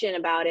conversation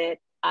about it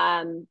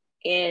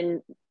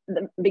in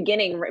the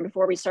beginning, right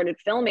before we started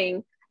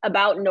filming,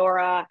 about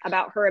Nora,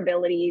 about her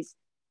abilities.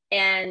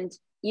 And,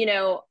 you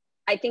know,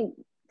 I think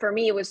for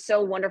me, it was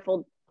so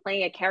wonderful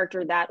playing a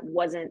character that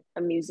wasn't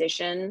a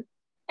musician.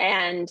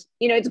 And,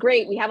 you know, it's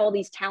great. We have all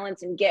these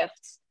talents and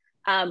gifts,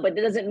 but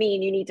that doesn't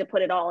mean you need to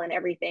put it all in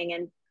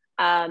everything.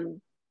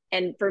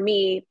 And for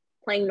me,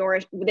 playing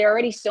Nora, there are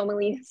already so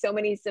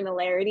many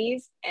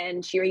similarities,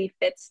 and she already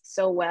fits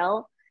so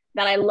well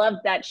that I love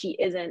that she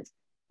isn't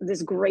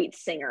this great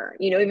singer,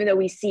 you know, even though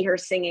we see her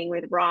singing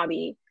with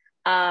Robbie,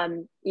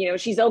 you know,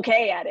 she's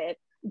okay at it,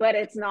 but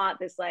it's not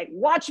this like,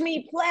 watch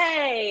me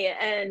play.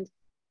 And,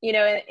 you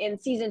know, in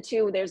season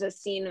 2, there's a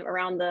scene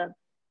around the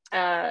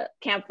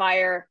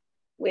campfire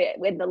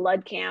with the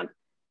Lud camp.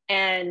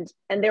 And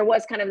there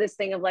was kind of this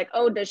thing of like,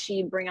 oh, does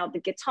she bring out the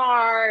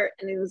guitar?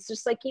 And it was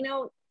just like, you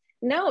know,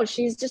 no,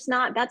 she's just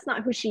not, that's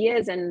not who she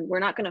is. And we're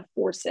not going to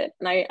force it.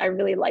 And I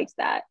really liked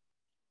that.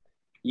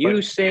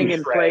 You sing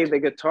and play the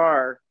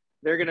guitar,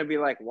 they're going to be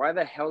like, why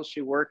the hell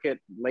she work at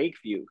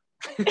Lakeview?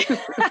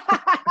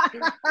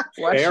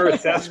 Fair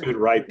assessment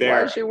right there.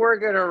 Why does she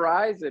work at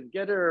Horizon?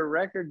 Get her a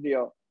record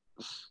deal.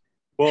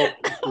 Well,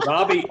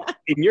 Robbie,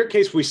 in your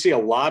case, we see a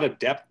lot of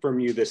depth from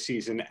you this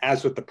season,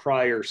 as with the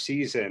prior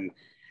season.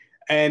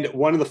 And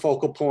one of the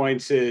focal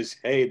points is,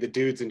 hey, the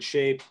dude's in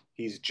shape,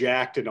 he's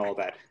jacked and all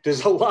that.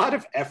 Does a lot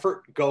of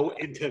effort go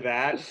into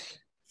that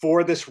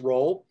for this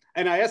role?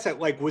 And I asked that,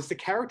 like, was the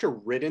character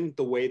written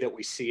the way that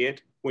we see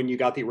it when you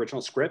got the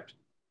original script?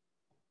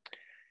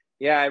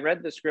 Yeah, I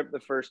read the script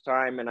the first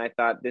time and I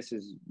thought, this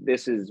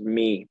is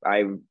me.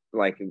 I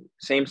like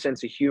same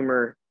sense of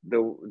humor.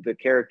 The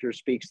character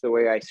speaks the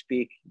way I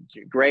speak.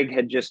 Greg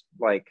had just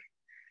like,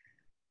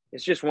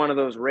 it's just one of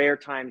those rare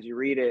times you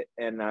read it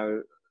and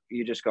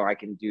you just go, I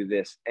can do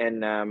this.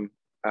 And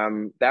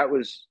that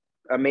was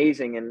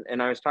amazing.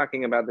 And I was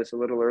talking about this a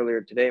little earlier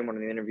today in one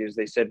of the interviews.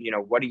 They said, you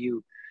know, what do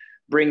you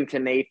bring to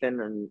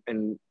Nathan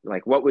and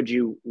like, what would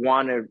you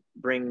want to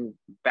bring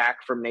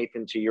back from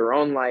Nathan to your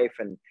own life?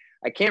 And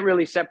I can't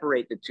really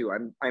separate the two.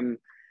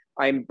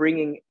 I'm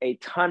bringing a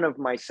ton of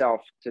myself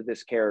to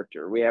this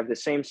character. We have the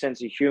same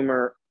sense of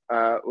humor.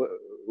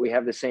 We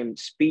have the same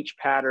speech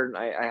pattern.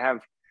 I have,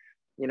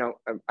 you know,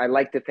 I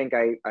like to think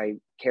I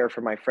care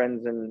for my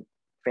friends and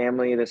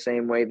family the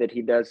same way that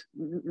he does.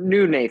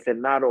 New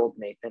Nathan, not old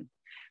Nathan.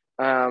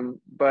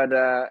 But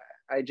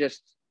I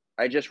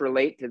just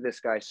relate to this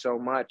guy so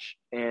much.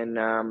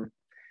 And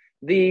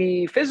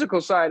the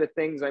physical side of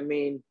things, I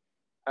mean,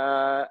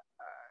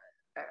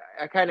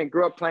 I kind of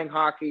grew up playing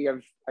hockey.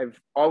 I've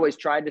always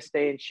tried to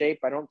stay in shape.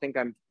 I don't think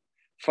I'm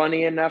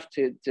funny enough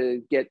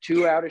to get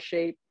too out of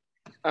shape.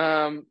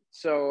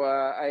 So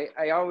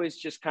I always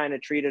just kind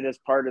of treat it as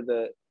part of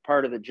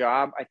the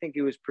job. I think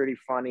it was pretty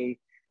funny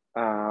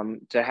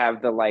to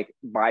have the like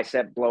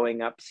bicep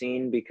blowing up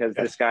scene because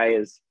this guy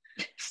is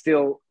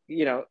still,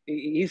 you know,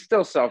 he's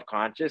still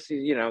self-conscious.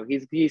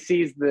 He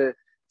sees the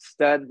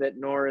stud that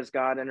Nora's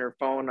got in her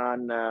phone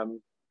on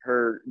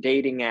her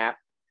dating app.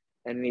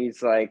 And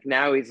he's like,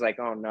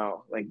 oh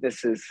no, like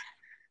this is,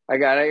 I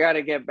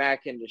gotta get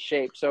back into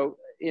shape. So,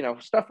 you know,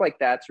 stuff like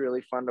that's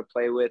really fun to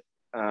play with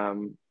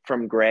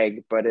from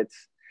Greg. But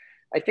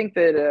I think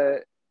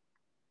that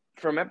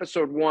from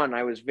episode 1,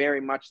 I was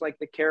very much like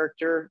the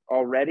character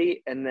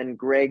already. And then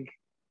Greg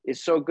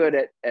is so good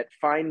at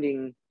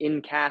finding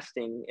in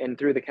casting and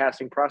through the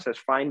casting process,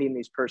 finding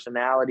these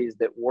personalities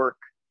that work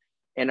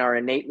and are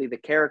innately the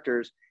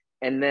characters.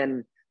 And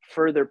then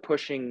further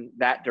pushing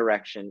that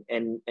direction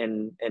and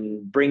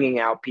bringing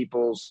out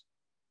people's,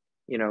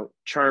 you know,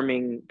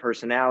 charming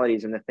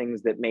personalities and the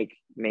things that make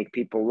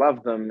people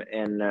love them.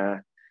 And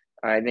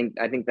I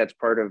think that's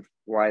part of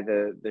why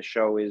the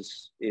show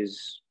is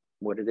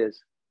what it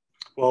is.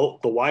 Well,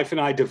 the wife and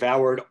I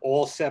devoured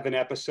all 7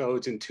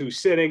 episodes in 2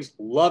 sittings.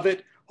 Love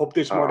it. Hope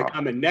there's more to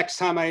come. And next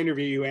time I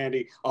interview you,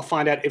 Andy, I'll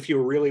find out if you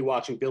were really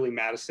watching Billy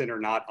Madison or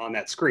not on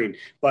that screen.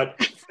 But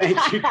thank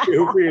you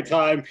for your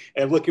time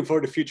and looking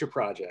forward to future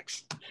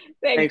projects.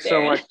 Thanks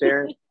so much,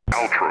 Darren.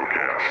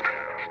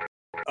 Paltrocast.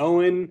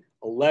 Owen,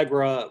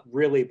 Allegra,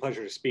 really a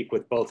pleasure to speak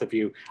with both of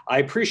you. I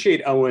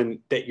appreciate, Owen,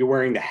 that you're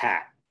wearing the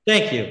hat.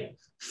 Thank you.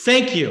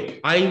 Thank you.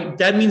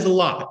 That means a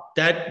lot.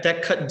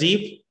 That cut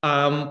deep.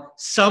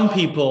 Some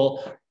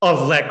people,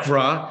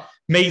 Allegra,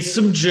 made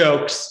some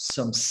jokes,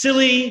 some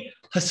silly,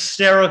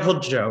 hysterical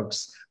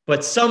jokes,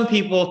 but some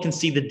people can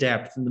see the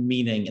depth and the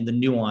meaning and the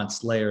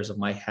nuanced layers of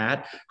my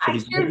hat.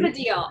 Here's the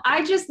deal.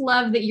 I just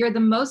love that you're the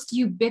most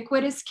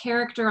ubiquitous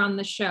character on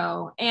the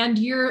show, and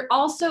you're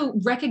also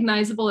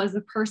recognizable as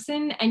a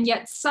person, and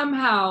yet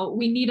somehow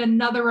we need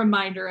another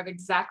reminder of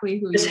exactly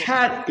who this you are.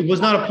 hat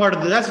was not a part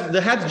of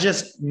the hat's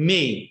just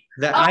me.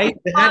 The hat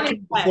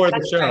came before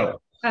the show.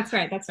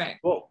 Right. That's right.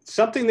 Well,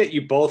 something that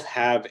you both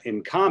have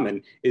in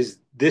common is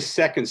this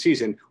second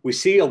season, we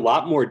see a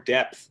lot more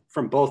depth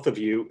from both of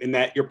you in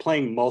that you're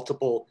playing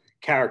multiple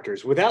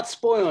characters. Without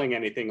spoiling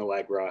anything,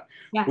 Allegra,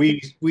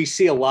 we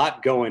see a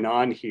lot going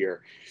on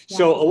here. Yeah.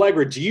 So,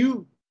 Allegra,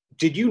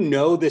 did you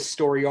know this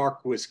story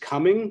arc was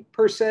coming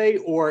per se,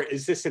 or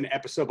is this an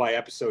episode by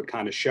episode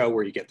kind of show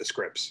where you get the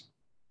scripts?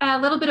 A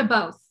little bit of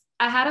both.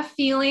 had a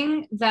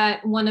feeling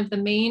that one of the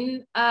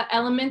main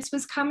elements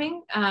was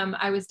coming.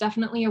 I was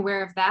definitely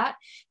aware of that,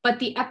 but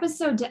the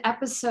episode to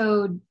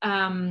episode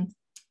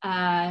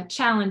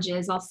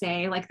challenges, I'll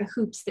say, like the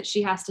hoops that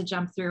she has to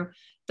jump through,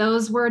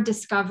 those were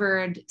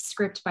discovered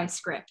script by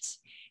script.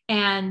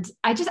 And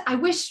I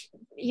wish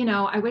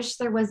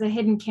there was a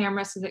hidden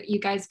camera so that you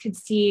guys could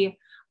see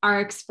our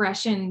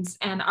expressions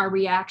and our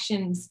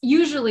reactions,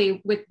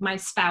 usually with my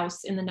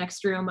spouse in the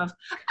next room of,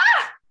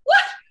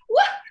 what,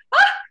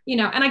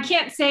 and I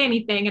can't say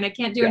anything and I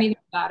can't do anything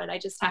about it. I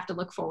just have to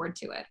look forward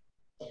to it.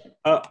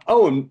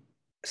 And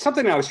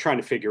something I was trying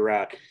to figure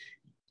out,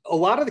 a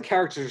lot of the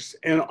characters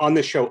on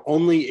the show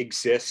only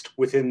exist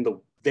within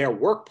their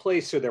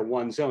workplace or their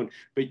one zone,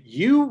 but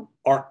you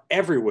are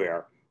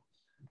everywhere.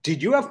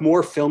 Did you have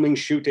more filming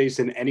shoot days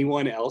than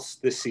anyone else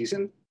this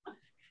season?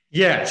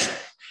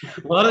 Yes.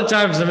 A lot of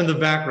times I'm in the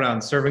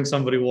background serving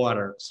somebody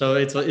water. So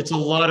it's a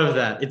lot of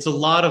that. It's a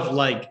lot of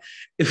like,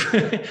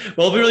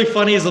 what'll be really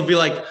funny is they'll be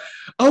like,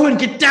 Owen,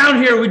 get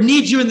down here. We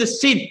need you in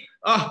this scene.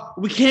 Oh,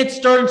 we can't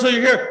start until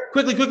you're here.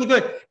 Quickly.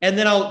 And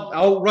then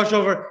I'll rush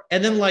over.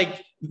 And then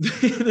like,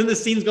 then the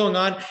scene's going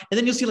on. And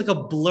then you'll see like a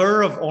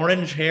blur of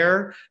orange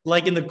hair,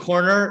 like in the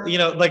corner,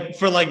 like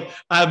for like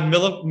a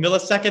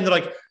millisecond. They're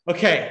like,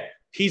 okay,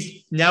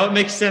 now it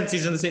makes sense.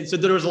 He's in the scene. So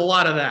there was a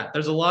lot of that.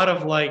 There's a lot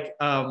of like,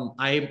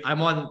 I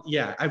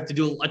have to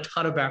do a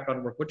ton of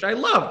background work, which I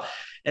love,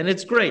 and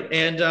it's great.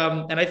 And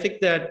I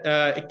think that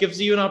it gives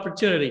you an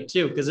opportunity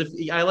too, because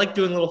I like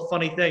doing little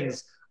funny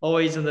things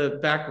always in the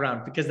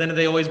background, because then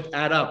they always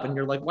add up, and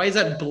you're like, why is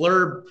that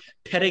blurb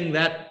petting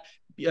that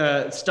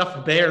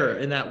stuffed bear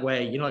in that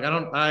way?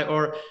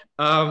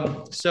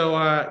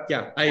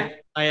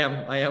 I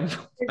am.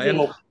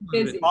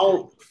 Busy.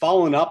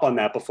 Following up on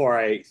that before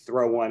I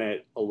throw one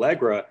at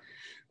Allegra,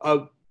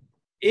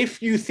 if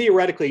you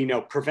theoretically,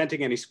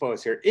 preventing any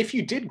spoilers here, if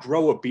you did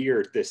grow a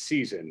beard this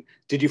season,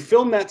 did you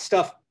film that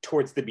stuff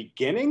towards the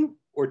beginning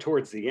or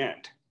towards the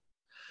end?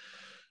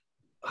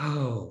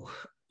 Oh,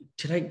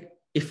 did I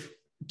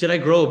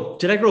grow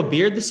a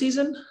beard this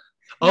season?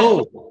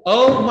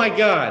 Oh my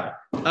God.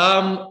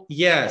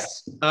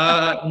 Yes.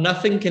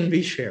 Nothing can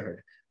be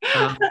shared.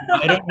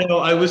 I don't know.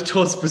 I was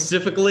told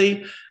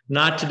specifically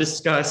not to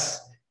discuss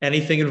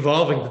anything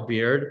involving the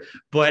beard,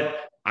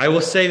 but I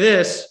will say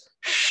this: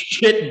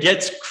 shit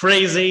gets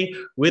crazy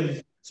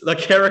with the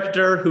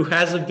character who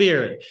has a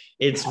beard.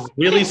 It's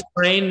really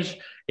strange.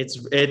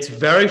 It's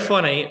very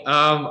funny.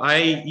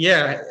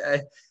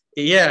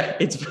 They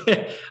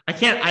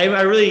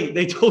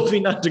told me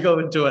not to go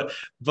into it,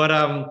 but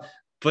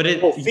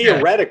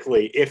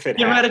theoretically,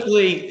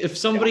 if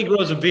somebody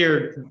grows a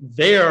beard,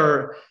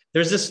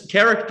 there's this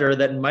character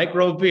that might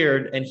grow a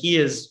beard, and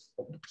he's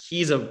a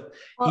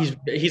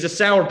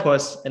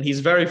sourpuss, and he's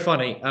very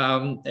funny.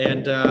 I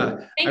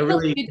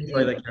really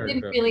enjoy that character.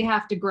 Didn't really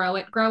have to grow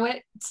it,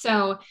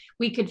 so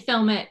we could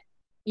film it.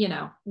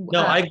 No,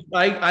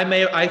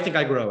 I think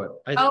I grow it.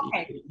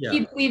 Okay, yeah.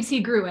 He believes he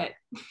grew it.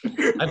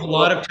 I have a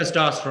lot of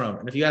testosterone,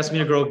 and if you ask me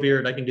to grow a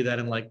beard, I can do that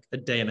in like a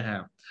day and a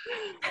half.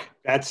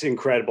 That's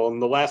incredible. And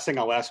the last thing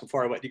I'll ask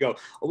before I let you go,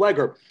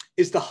 Allegra,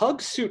 is the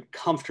hug suit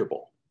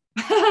comfortable?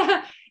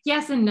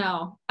 Yes and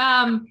no.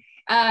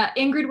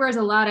 Ingrid wears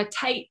a lot of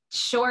tight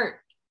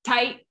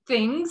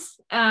things.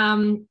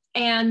 And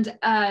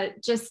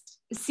just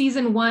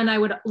season 1, I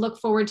would look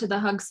forward to the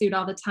hug suit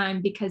all the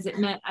time because it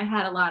meant I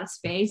had a lot of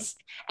space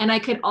and I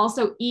could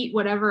also eat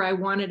whatever I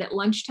wanted at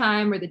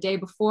lunchtime or the day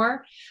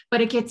before, but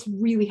it gets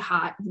really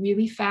hot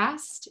really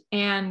fast.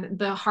 And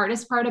the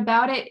hardest part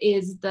about it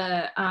is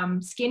the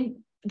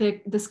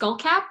the skull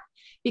cap,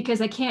 because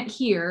I can't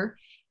hear.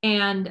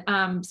 And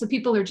so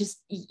people are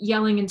just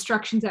yelling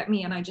instructions at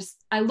me, and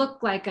I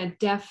look like a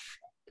deaf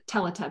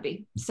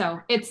Teletubby,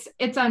 so it's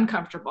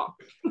uncomfortable.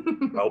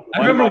 Well,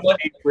 one of my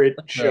favorite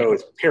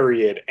shows,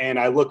 period. And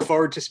I look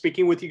forward to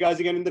speaking with you guys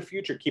again in the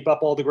future. Keep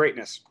up all the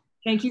greatness.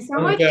 Thank you so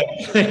much.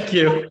 Thank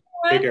you.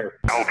 Take care.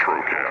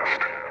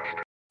 Paltrocast.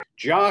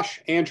 Josh,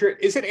 Andrea,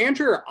 is it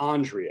Andrea or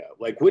Andrea?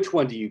 Like, which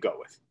one do you go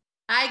with?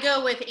 I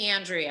go with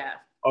Andrea.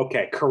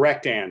 Okay,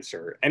 correct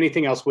answer.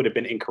 Anything else would have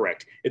been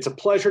incorrect. It's a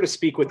pleasure to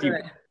speak with you.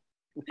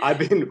 I've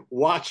been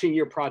watching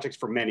your projects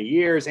for many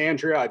years.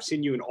 Andrea, I've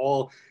seen you in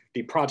all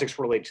the projects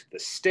related to the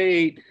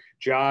state.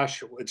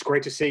 Josh, it's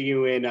great to see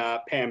you in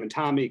Pam and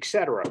Tommy,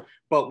 etc.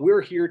 But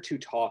we're here to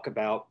talk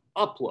about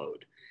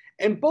Upload.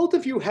 And both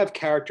of you have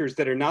characters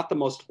that are not the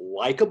most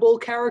likable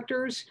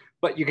characters,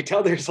 but you can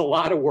tell there's a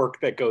lot of work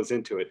that goes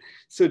into it.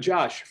 So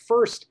Josh,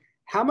 first,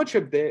 how much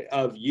of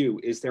you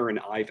is there in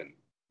Ivan?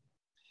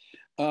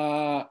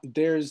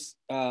 There's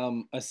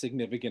a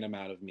significant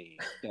amount of me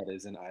that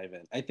is in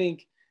Ivan. I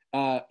think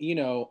I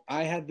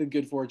had the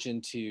good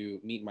fortune to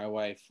meet my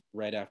wife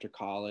right after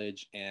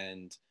college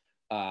and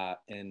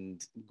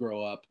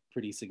grow up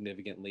pretty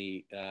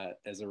significantly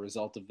as a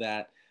result of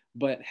that.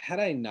 But had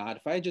I not,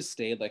 if I just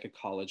stayed like a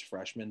college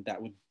freshman,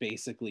 that would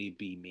basically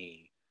be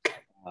me.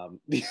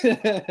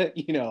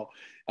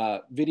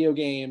 Video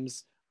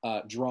games,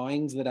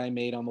 drawings that I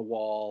made on the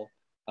wall,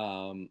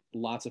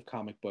 lots of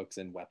comic books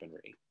and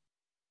weaponry.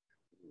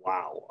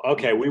 Wow.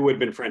 Okay, we would have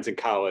been friends in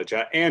college.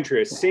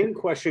 Andrea, same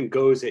question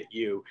goes at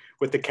you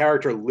with the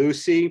character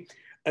Lucy,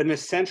 an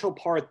essential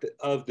part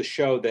of the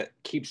show that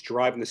keeps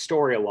driving the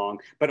story along,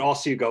 but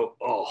also you go,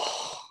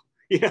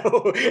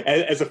 oh,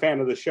 as a fan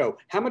of the show.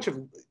 How much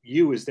of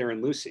you is there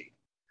in Lucy?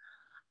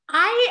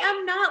 I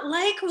am not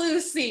like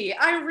Lucy.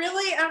 I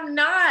really am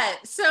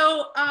not.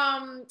 So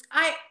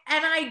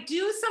I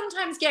do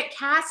sometimes get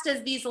cast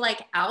as these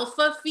like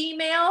alpha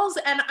females,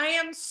 and I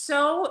am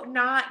so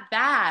not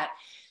that.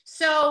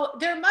 So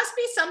there must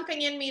be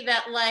something in me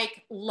that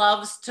like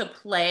loves to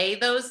play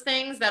those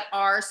things that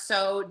are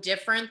so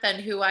different than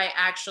who I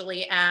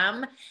actually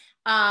am.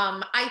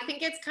 I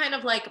think it's kind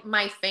of like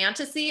my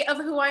fantasy of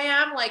who I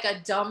am, like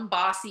a dumb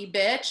bossy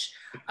bitch.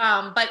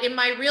 But in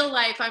my real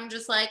life, I'm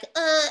just like,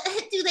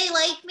 do they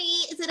like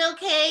me? Is it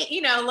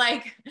okay?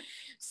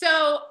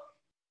 So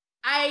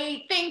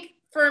I think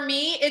for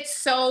me, it's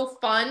so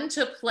fun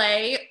to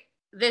play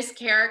this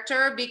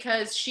character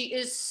because she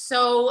is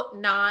so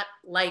not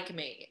like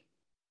me.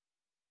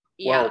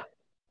 Yeah. Well,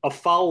 a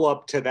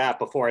follow-up to that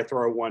before I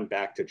throw one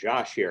back to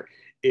Josh here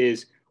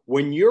is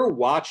when you're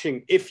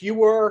watching, if you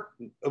were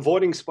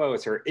avoiding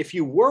spoilers here, if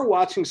you were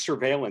watching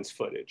surveillance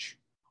footage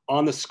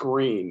on the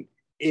screen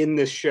in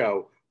this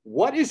show,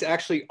 what is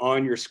actually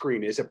on your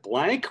screen? Is it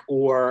blank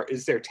or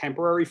is there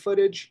temporary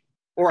footage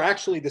or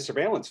actually the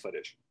surveillance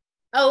footage?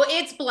 Oh,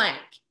 it's blank.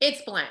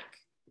 It's blank.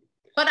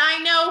 But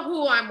I know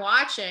who I'm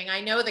watching.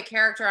 I know the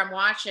character I'm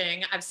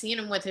watching. I've seen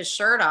him with his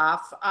shirt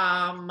off.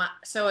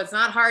 So it's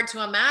not hard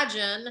to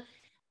imagine.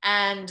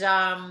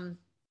 And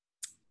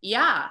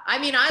yeah, I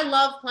mean, I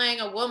love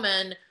playing a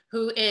woman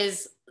who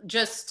is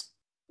just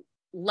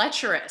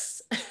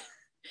lecherous.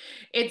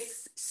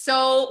 It's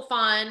so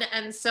fun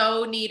and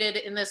so needed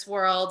in this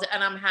world.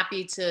 And I'm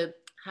happy to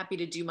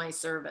do my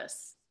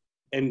service.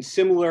 And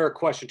similar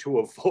question to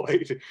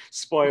avoid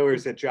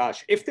spoilers at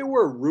Josh. If there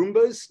were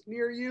Roombas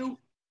near you,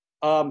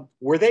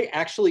 were they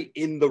actually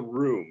in the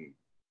room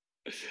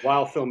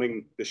while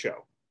filming the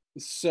show?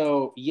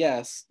 So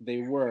yes,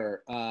 they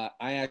were. I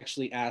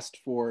actually asked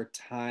for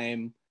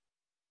time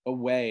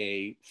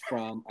away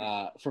from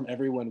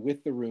everyone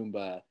with the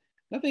Roomba.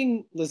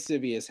 Nothing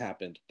lascivious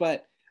happened,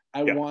 but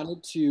I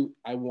wanted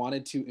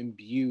to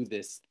imbue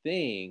this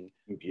thing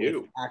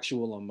with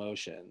actual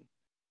emotion.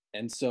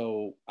 And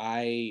so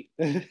I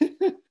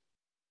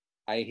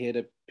I hid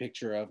a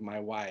picture of my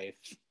wife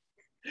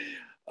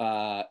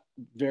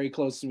very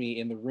close to me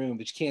in the room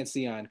that you can't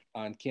see on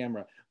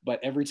camera. But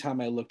every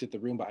time I looked at the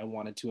Roomba, I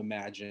wanted to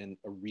imagine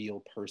a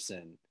real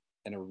person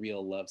and a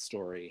real love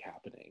story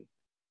happening.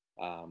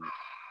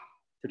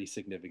 Pretty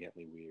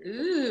significantly weird.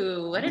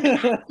 Ooh, what an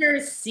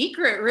actor's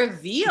secret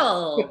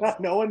reveal.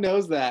 No one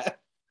knows that.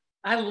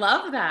 I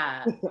love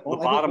that. The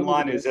bottom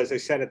line is, as I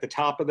said at the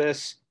top of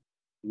this,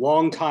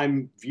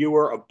 longtime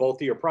viewer of both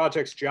of your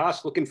projects.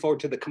 Josh, looking forward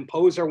to The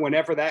Composer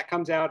whenever that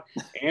comes out.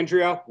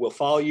 Andrea, we'll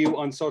follow you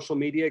on social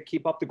media.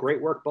 Keep up the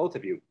great work, both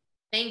of you.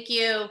 Thank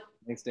you.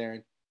 Thanks,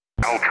 Darren.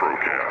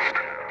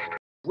 Paltrocast.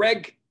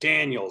 Greg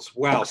Daniels.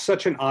 Wow,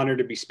 such an honor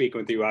to be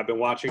speaking with you. I've been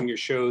watching your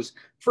shows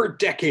for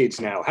decades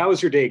now. How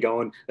is your day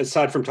going,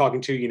 aside from talking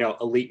to,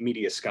 elite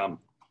media scum?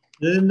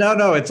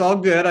 No, it's all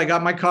good. I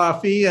got my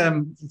coffee.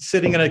 I'm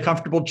sitting in a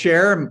comfortable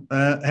chair,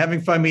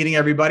 having fun meeting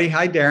everybody.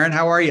 Hi, Darren.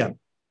 How are you?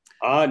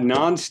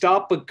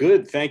 Nonstop, but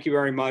good. Thank you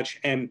very much.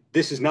 And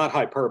this is not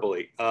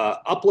hyperbole.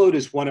 Upload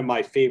is one of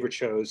my favorite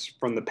shows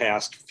from the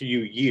past few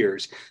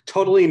years.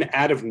 Totally an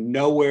out of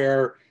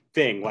nowhere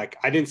thing. Like,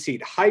 I didn't see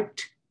it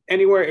hyped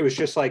anywhere. It was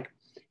just like,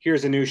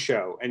 here's a new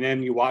show. And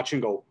then you watch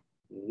and go,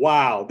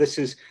 wow, this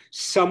is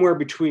somewhere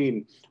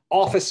between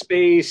Office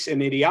Space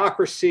and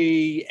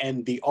Idiocracy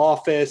and The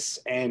Office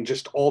and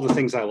just all the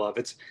things I love.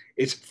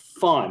 It's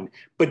fun.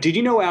 But did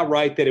you know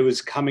outright that it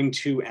was coming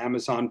to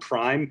Amazon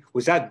Prime?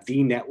 Was that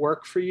the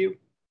network for you?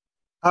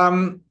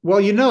 Well,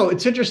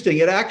 it's interesting.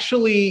 It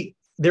actually,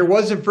 there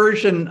was a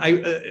version,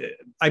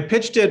 I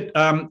pitched it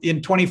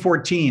in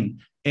 2014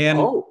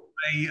 and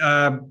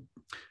I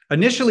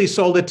initially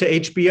sold it to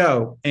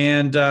HBO.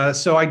 And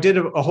so I did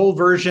a whole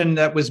version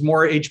that was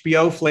more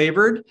HBO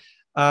flavored.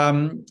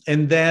 And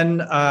then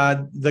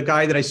the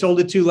guy that I sold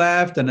it to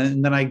left, and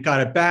then I got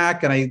it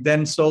back, and I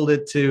then sold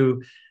it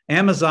to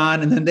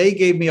Amazon, and then they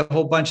gave me a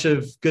whole bunch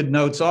of good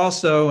notes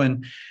also.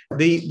 And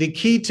the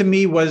key to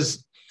me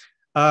was,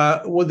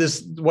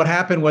 what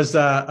happened was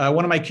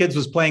one of my kids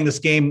was playing this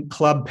game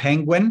Club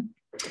Penguin.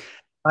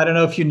 I don't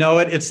know if you know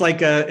it. It's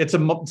like it's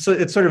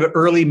sort of an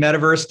early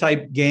metaverse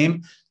type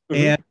game,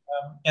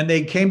 and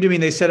they came to me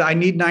and they said, I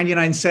need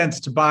 99 cents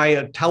to buy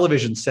a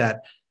television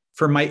set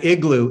for my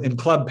igloo in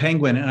Club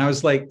Penguin. And I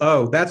was like,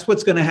 oh, that's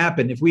what's going to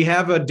happen. If we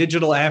have a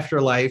digital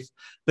afterlife,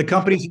 the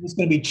company's just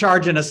going to be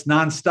charging us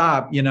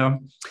nonstop,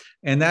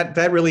 and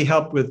that really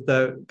helped with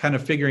the kind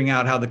of figuring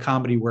out how the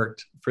comedy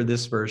worked for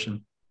this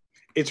version.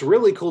 It's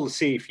really cool to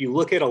see. If you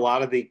look at a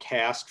lot of the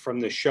cast from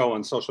the show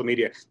on social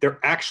media, they're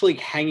actually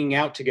hanging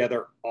out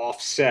together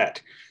off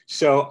set.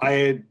 So I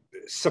had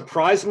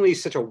surprisingly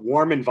such a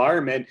warm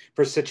environment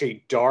for such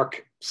a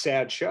dark,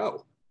 sad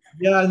show.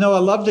 Yeah, no, I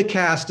love the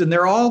cast, and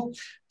they're all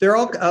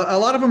a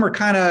lot of them are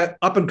kind of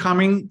up and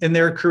coming in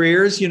their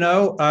careers.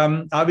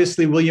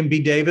 Obviously William B.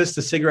 Davis,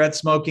 the cigarette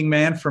smoking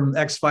man from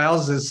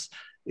X-Files,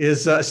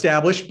 is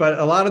established, but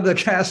a lot of the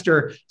cast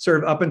are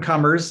sort of up and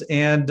comers,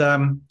 and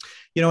and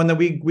then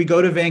we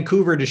go to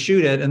Vancouver to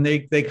shoot it, and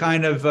they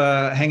kind of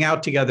hang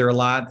out together a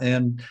lot,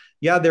 and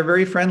yeah, they're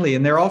very friendly,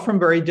 and they're all from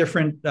very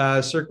different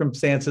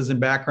circumstances and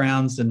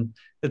backgrounds, and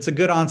it's a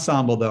good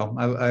ensemble, though.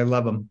 I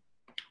love them.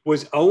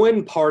 Was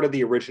Owen part of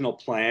the original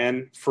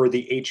plan for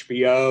the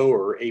HBO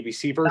or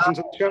ABC versions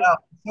of the show?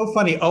 So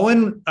funny.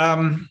 Owen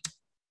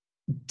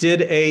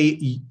did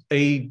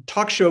a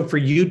talk show for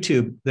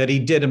YouTube that he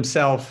did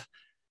himself,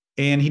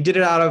 and he did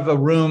it out of a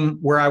room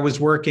where I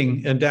was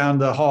working and down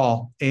the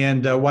hall,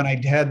 and when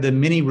I had the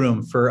mini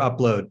room for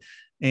upload.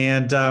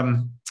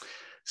 And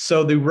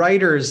so the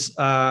writers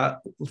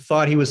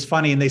thought he was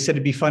funny, and they said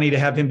it'd be funny to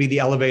have him be the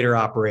elevator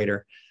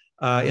operator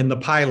in the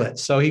pilot.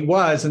 So he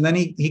was, and then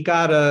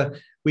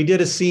we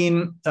did a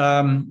scene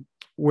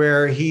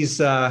where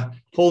he's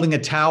holding a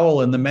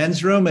towel in the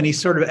men's room, and he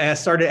sort of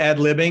started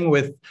ad-libbing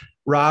with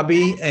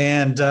Robbie,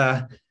 and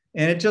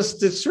it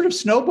sort of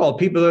snowballed.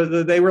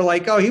 People, they were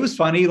like, "Oh, he was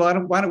funny.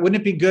 Wouldn't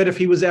it be good if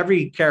he was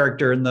every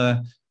character in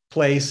the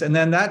place?" And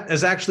then that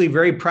is actually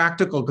very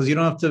practical, because you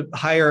don't have to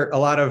hire a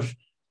lot of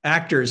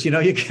actors. You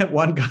get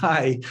one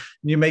guy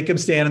and you make him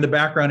stand in the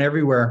background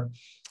everywhere.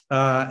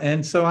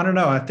 And so I don't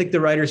know. I think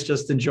the writers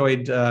just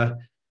enjoyed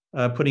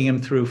putting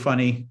him through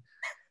funny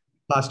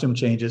costume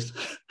changes.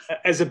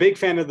 As a big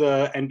fan of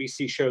the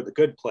NBC show The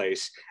Good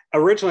Place,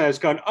 originally I was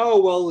going, oh,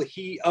 well,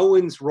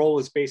 Owen's role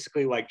is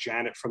basically like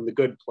Janet from The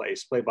Good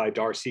Place, played by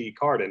Darcy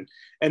Carden.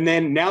 And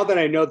then now that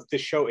I know that the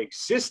show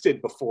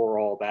existed before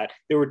all that,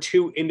 there were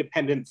two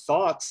independent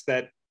thoughts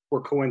that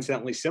were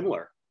coincidentally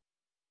similar.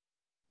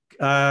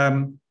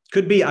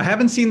 Could be. I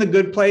haven't seen The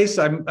Good Place.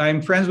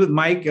 I'm friends with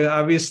Mike.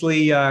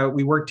 Obviously,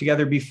 we worked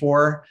together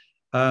before.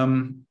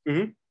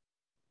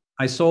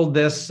 I sold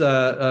this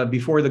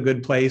before The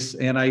Good Place,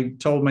 and I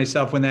told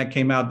myself when that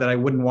came out that I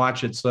wouldn't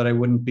watch it so that I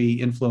wouldn't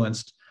be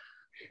influenced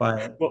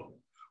by it.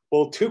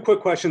 Well, two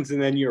quick questions,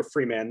 and then you're a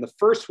free man. The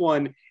first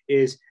one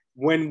is,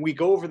 when we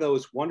go over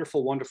those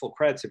wonderful, wonderful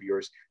credits of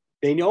yours,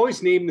 they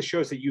always name the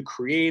shows that you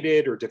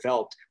created or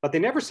developed, but they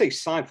never say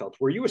Seinfeld.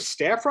 Were you a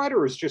staff writer,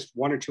 or was just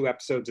one or two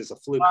episodes as a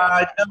fluke?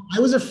 I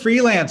was a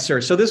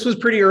freelancer. So this was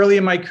pretty early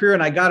in my career,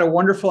 and I got a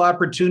wonderful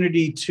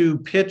opportunity to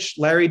pitch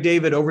Larry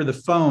David over the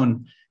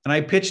phone. And I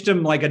pitched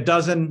him like a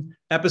dozen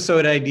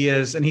episode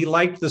ideas, and he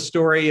liked the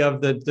story of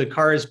the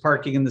cars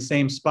parking in the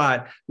same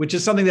spot, which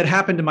is something that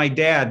happened to my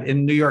dad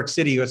in New York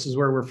City. This is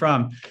where we're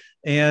from.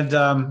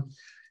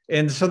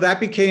 And so that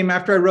became,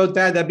 after I wrote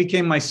that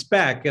became my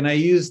spec. And I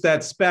used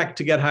that spec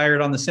to get hired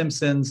on The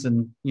Simpsons,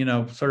 and,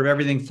 sort of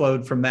everything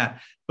flowed from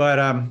that. But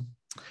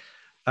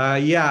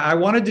yeah, I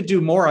wanted to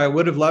do more. I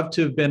would have loved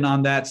to have been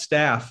on that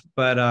staff,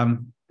 but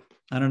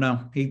I don't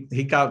know.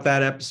 He got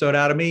that episode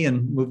out of me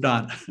and moved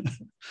on.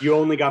 You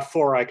only got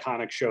 4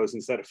 iconic shows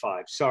instead of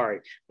 5. Sorry.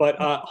 But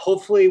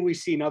hopefully we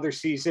see another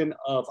season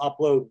of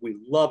Upload. We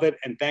love it.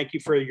 And thank you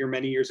for your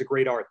many years of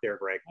great art there,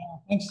 Greg.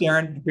 Thanks,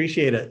 Darren.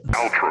 Appreciate it.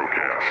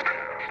 Paltrocast.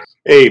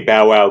 Hey,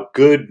 Bow Wow.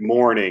 Good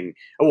morning.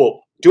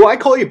 Well, do I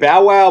call you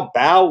Bow Wow?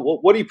 Bow?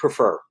 What do you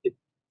prefer?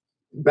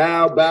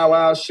 Bow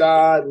Wow,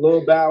 Shad,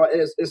 Lil Bow.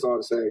 It's all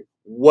the same.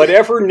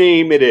 Whatever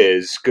name it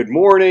is, good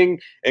morning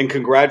and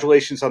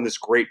congratulations on this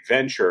great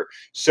venture.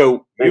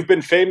 So you've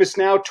been famous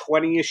now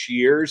 20-ish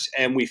years,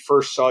 and we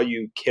first saw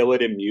you kill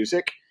it in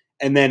music,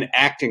 and then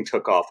acting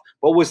took off.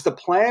 But was the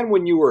plan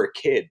when you were a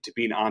kid to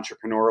be an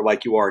entrepreneur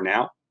like you are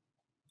now?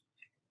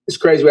 It's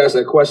crazy you ask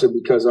that question,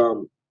 because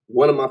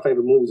one of my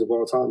favorite movies of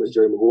all time is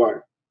Jerry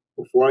Maguire.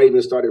 Before I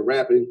even started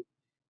rapping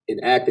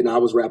and acting, I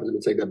was rapping. Let me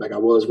take that back. I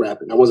was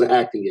rapping. I wasn't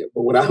acting yet.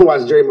 But when I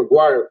watched Jerry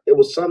Maguire, it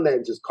was something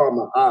that just caught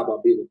my eye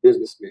about being a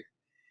businessman.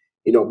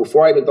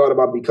 Before I even thought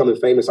about becoming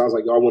famous, I was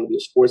like, I want to be a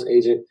sports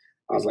agent.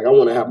 I was like, I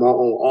want to have my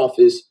own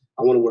office.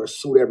 I want to wear a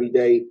suit every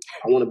day.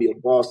 I want to be a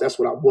boss. That's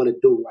what I want to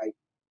do. Like,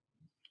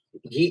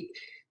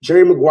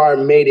 Jerry Maguire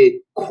made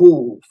it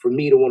cool for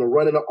me to want to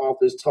run in the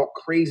office, talk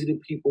crazy to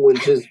people,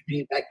 and just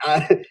be like,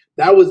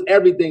 that was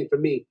everything for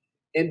me.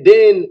 And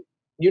then,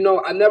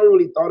 I never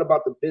really thought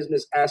about the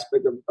business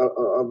aspect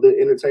of the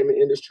entertainment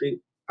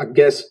industry, I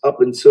guess, up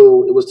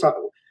until it was time.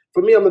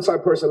 For me, I'm the type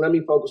of person, let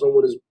me focus on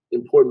what is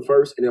important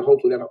first, and then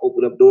hopefully that'll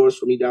open up doors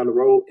for me down the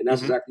road. And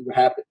that's exactly what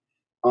happened.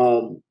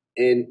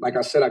 And like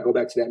I said, I go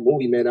back to that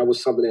movie, man. That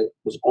was something that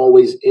was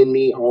always in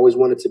me. I always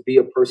wanted to be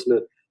a person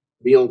to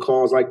be on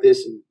calls like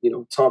this and,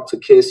 talk to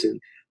Kiss and,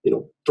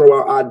 throw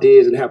out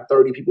ideas and have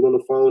 30 people on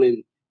the phone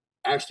and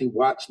actually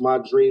watch my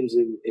dreams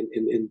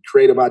and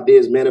creative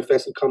ideas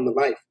manifest and come to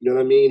life. You know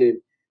what I mean? And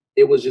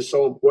it was just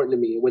so important to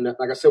me. And when,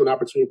 like I said, when the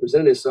opportunity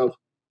presented itself,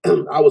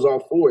 I was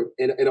all for it.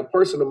 And a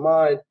person of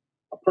mine,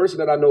 a person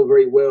that I know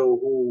very well,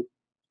 who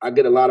I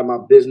get a lot of my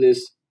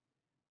business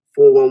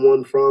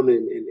 411 from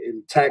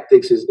and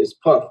tactics is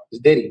Puff, is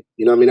Diddy.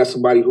 You know what I mean? That's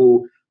somebody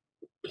who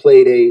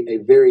played a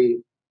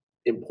very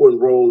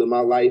important role in my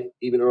life,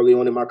 even early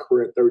on in my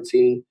career at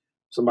 13.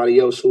 somebody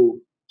else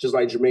who, just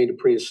like Jermaine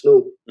Dupri and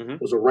Snoop,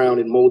 was around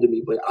and molded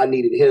me, but I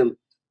needed him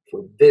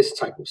for this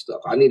type of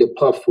stuff. I needed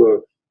Puff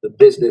for the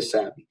business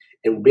savvy,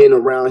 and being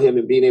around him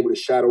and being able to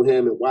shadow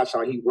him and watch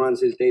how he runs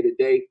his day to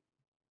day,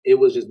 it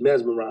was just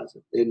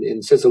mesmerizing.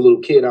 And since a little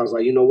kid, I was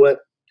like, you know what?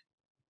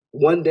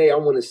 One day I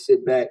want to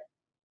sit back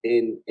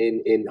and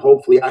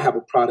hopefully I have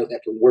a product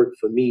that can work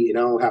for me, and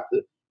I don't have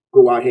to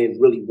go out here and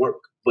really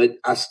work, but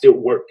I still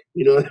work.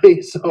 You know what I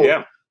mean?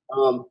 So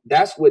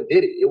that's what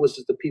did it. It was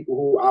just the people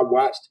who I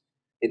watched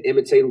and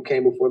imitated, who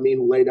came before me,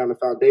 who laid down the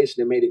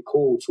foundation and made it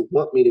cool to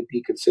want me to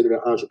be considered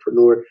an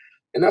entrepreneur.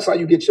 And that's how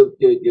you get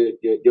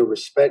your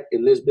respect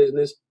in this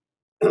business.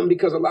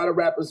 Because a lot of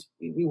rappers,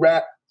 we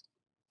rap,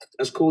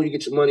 that's cool, you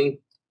get your money,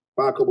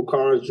 buy a couple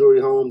cars,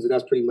 jewelry, homes, and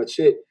that's pretty much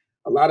it.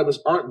 A lot of us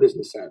aren't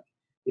business savvy.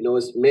 You know,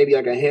 it's maybe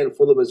like a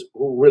handful of us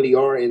who really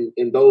are, and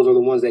those are the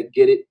ones that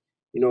get it.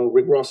 You know,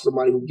 Rick Ross is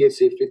somebody who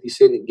gets it, 50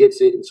 Cent and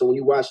gets it. And so when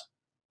you watch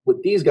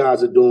what these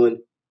guys are doing,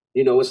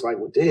 you know, it's like,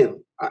 well,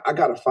 damn, I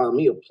got to find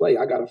me a play.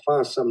 I got to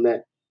find something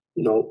that,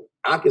 you know,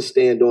 I can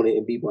stand on it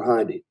and be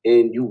behind it.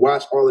 And you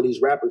watch all of these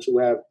rappers who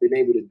have been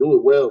able to do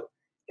it well,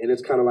 and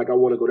it's kind of like I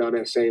want to go down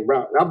that same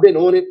route. And I've been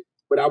on it,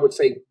 but I would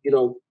say, you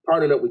know,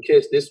 partnering up with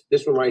Kiss,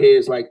 this one right here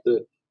is like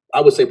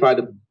I would say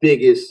probably the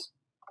biggest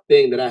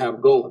thing that I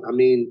have going. I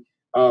mean,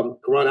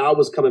 Karan, I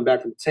was coming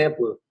back from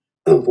Tampa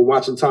from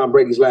watching Tom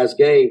Brady's last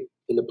game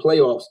in the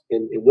playoffs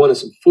and wanted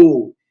some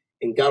food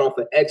and got off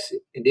an exit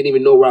and didn't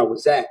even know where I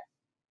was at.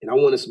 And I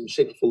wanted some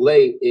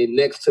Chick-fil-A, and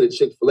next to the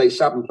Chick-fil-A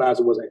shopping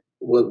plaza was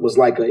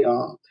like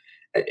a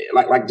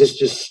like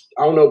just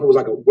I don't know if it was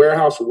like a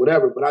warehouse or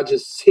whatever, but I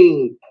just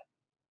seen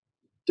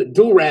the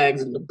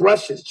do-rags and the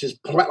brushes just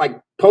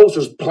like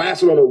posters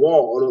plastered on the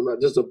wall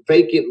on just a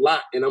vacant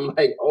lot. And I'm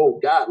like, oh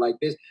God, like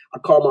this. I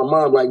called my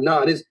mom, like,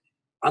 nah,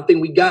 I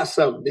think we got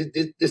something.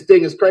 This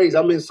thing is crazy.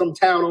 I'm in some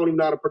town I don't even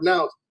know how to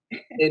pronounce,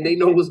 and they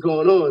know what's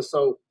going on.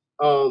 So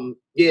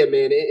yeah,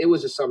 man, it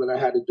was just something I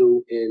had to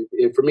do.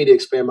 And for me to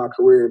expand my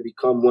career and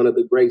become one of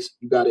the greats,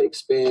 you got to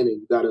expand,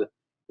 and you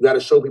got to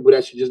show people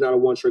that you're just not a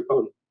one-trick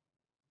pony.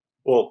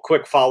 Well,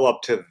 quick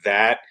follow-up to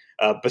that.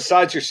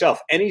 Besides yourself,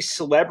 any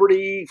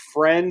celebrity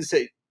friends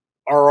that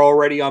are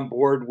already on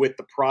board with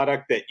the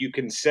product that you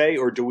can say,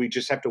 or do we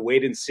just have to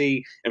wait and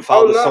see and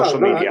follow social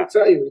media? I can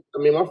tell you.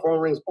 I mean, my phone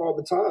rings all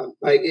the time.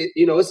 Like,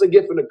 you know, it's a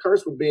gift and a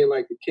curse with being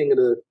like the king of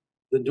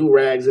the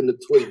do-rags and the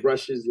twist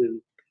brushes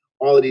and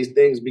all of these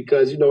things,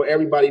 because, you know,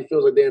 everybody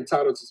feels like they're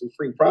entitled to some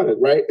free product,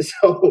 right?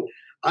 So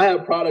I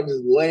have products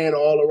just laying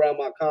all around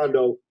my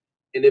condo.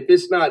 And if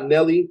it's not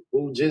Nelly,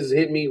 who just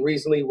hit me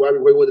recently while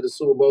we went to the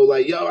Super Bowl,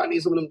 like, yo, I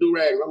need some of them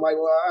do-rags. I'm like,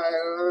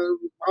 well,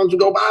 why don't you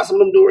go buy some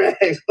of them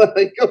do-rags?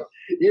 Like,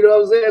 you know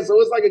what I'm saying?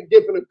 So it's like a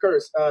gift and a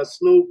curse.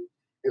 Snoop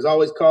is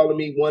always calling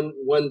me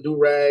one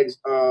do-rags.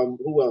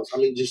 Who else? I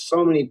mean, just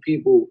so many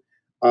people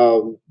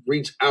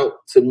reach out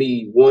to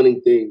me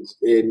wanting things.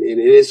 And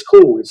it's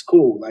cool. It's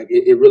cool. Like,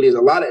 it really is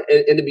a lot of,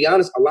 and to be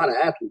honest, a lot of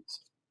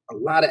athletes.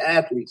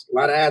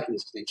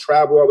 They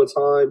travel all the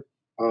time.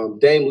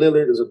 Dame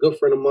Lillard is a good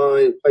friend of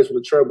mine, plays for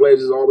the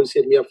Trailblazers, always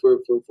hit me up for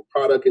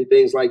product and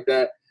things like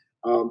that.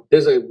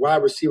 There's a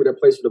wide receiver that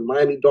plays for the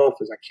Miami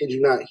Dolphins. I kid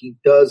you not. He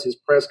does his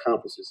press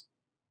conferences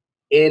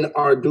in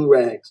our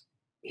do-rags.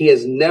 He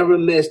has never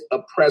missed a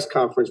press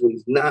conference when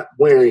he's not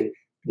wearing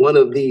one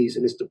of these.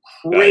 And it's the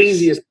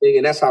craziest thing.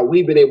 And that's how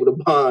we've been able to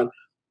bond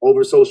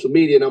over social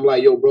media. And I'm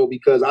like, yo, bro,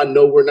 because I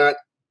know we're not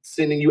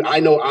sending you.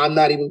 I know I'm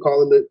not even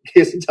calling the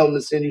kids and telling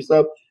them to send you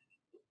stuff.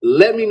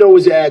 Let me know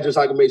what's your address.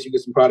 I can make sure you get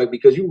some product,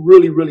 because you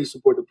really, really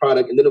support the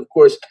product. And then, of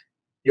course,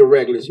 your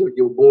regulars,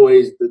 your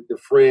boys, the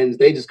friends,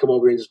 they just come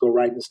over and just go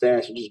right in the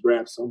stash and just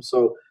grab some.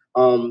 So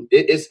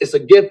it's a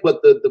gift,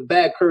 but the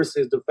bad curse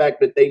is the fact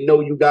that they know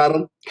you got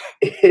them.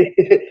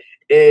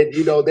 And,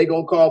 you know, they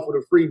going to call for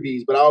the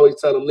freebies. But I always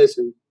tell them,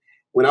 listen,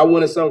 when I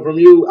wanted something from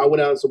you, I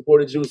went out and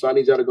supported you. So I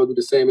need y'all to go do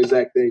the same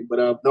exact thing. But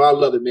no, I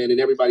love it, man. And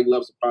everybody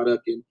loves the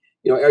product. And,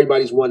 you know,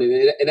 everybody's wanting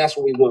it. And that's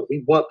what we want.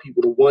 We want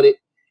people to want it.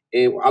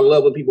 And I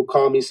love when people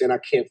call me saying I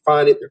can't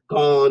find it. They're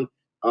gone.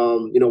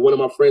 You know, one of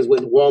my friends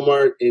went to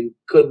Walmart and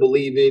couldn't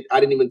believe it. I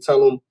didn't even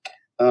tell him.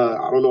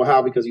 I don't know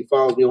how, because he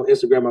follows me on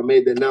Instagram. I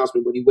made the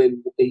announcement, but he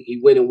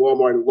went in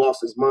Walmart and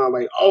lost his mind.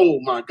 Like, oh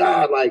my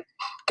God! Like,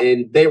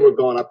 and they were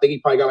gone. I think he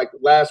probably got like the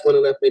last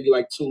one left, maybe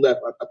like two left.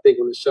 I think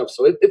on the shelf.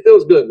 So it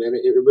feels good, man.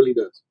 It really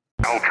does.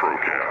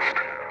 Paltrocast.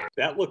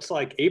 That looks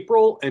like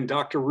April and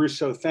Dr.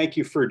 Russo. Thank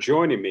you for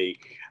joining me.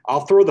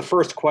 I'll throw the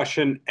first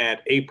question at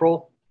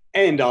April,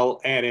 and I'll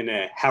add in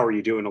a how are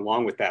you doing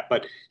along with that.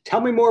 But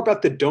tell me more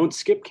about the Don't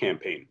Skip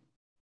campaign.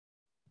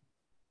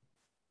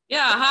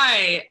 Yeah,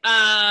 hi.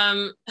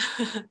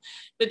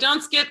 The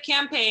Don't Skip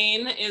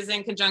campaign is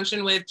in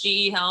conjunction with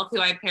GE Health, who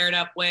I paired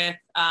up with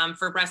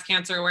for breast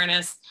cancer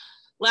awareness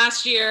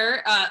last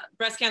year,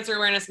 Breast Cancer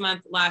Awareness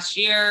Month last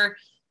year,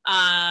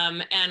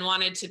 and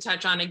wanted to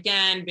touch on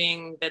again,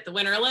 being that the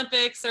Winter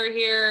Olympics are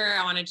here,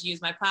 I wanted to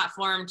use my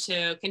platform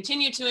to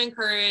continue to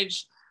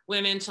encourage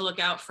women to look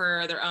out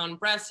for their own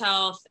breast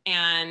health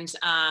and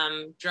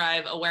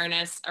drive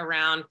awareness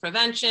around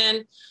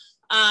prevention.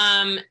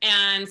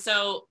 And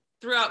so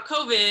throughout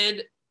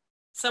COVID,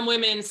 some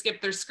women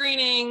skip their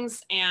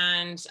screenings.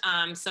 And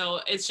so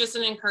it's just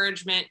an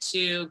encouragement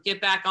to get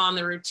back on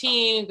the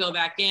routine, go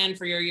back in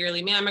for your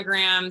yearly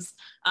mammograms,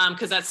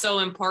 because that's so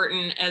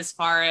important as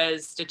far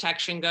as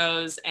detection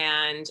goes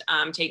and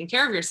taking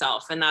care of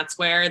yourself. And that's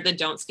where the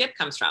Don't Skip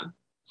comes from.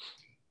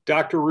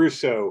 Dr.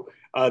 Russo,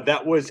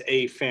 that was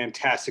a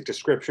fantastic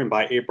description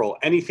by April.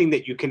 Anything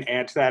that you can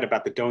add to that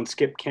about the Don't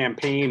Skip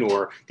campaign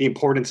or the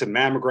importance of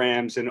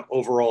mammograms and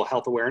overall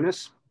health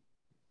awareness?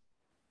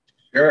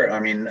 Sure. I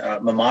mean,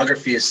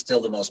 mammography is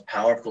still the most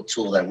powerful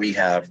tool that we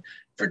have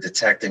for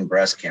detecting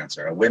breast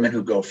cancer. Women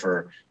who go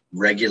for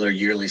regular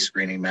yearly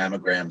screening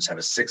mammograms have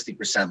a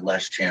 60%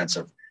 less chance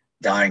of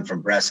dying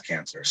from breast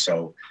cancer.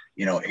 So,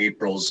 you know,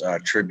 April's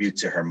tribute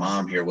to her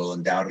mom here will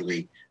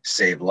undoubtedly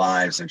save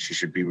lives, and she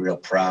should be real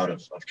proud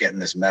of getting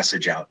this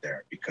message out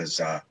there,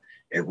 because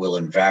it will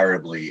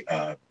invariably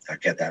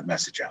get that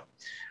message out.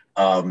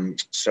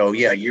 So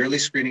yeah, yearly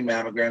screening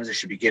mammograms, they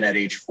should begin at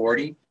age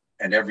 40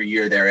 and every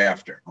year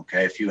thereafter.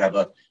 Okay, if you have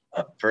a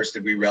first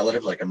degree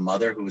relative, like a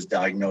mother who was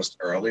diagnosed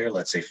earlier,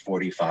 let's say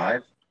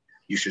 45,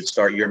 you should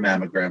start your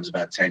mammograms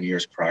about 10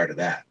 years prior to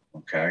that.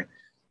 Okay,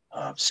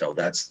 so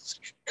that's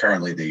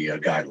currently the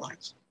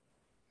guidelines.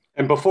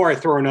 And before I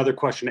throw another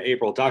question to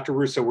April, Dr.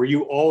 Russo, were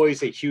you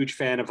always a huge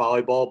fan of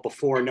volleyball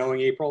before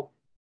knowing April?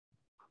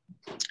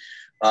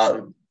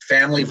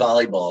 Family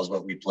volleyball is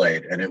what we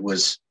played, and it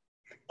was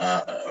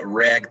a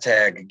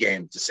ragtag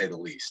game, to say the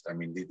least. I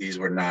mean, these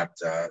were not.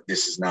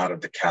 This is not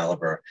of the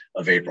caliber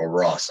of April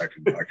Ross. I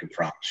can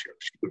promise you.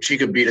 She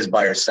could beat us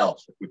by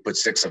herself if we put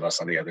 6 of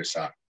us on the other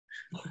side.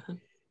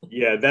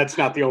 Yeah, that's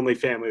not the only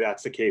family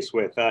that's the case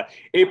with.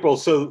 April,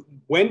 so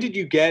when did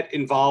you get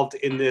involved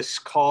in this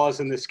cause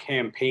and this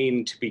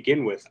campaign to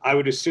begin with? I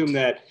would assume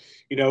that,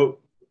 you know,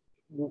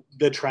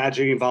 the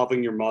tragedy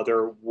involving your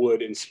mother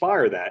would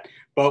inspire that.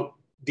 But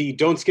the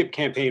Don't Skip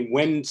campaign,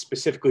 when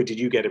specifically did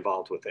you get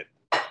involved with it?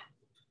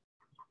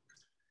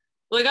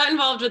 Well, I got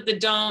involved with the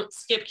Don't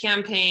Skip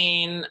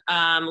campaign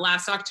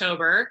last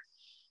October.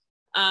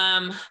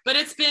 But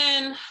it's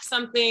been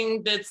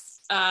something that's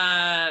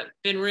I've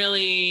been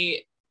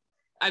really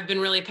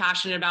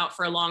passionate about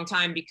for a long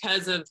time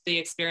because of the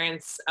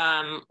experience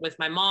with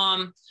my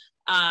mom.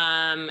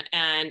 And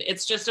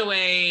it's just a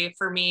way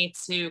for me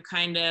to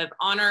kind of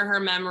honor her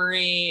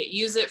memory,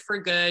 use it for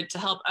good to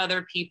help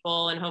other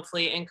people, and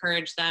hopefully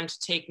encourage them to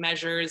take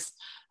measures,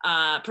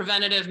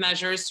 preventative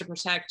measures to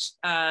protect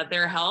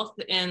their health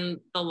in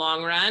the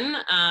long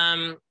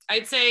run.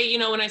 I'd say, you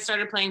know, when I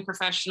started playing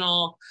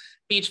professional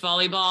beach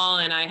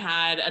volleyball and I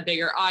had a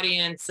bigger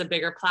audience, a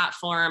bigger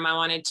platform, I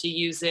wanted to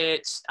use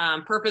it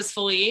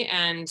purposefully.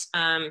 And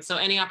so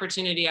any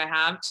opportunity I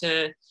have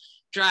to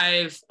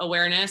drive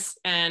awareness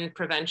and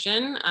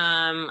prevention,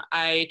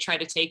 I try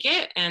to take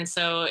it. And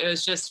so it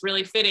was just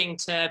really fitting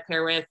to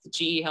pair with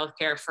GE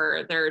Healthcare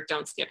for their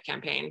Don't Skip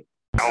campaign.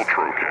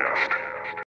 Paltrocast.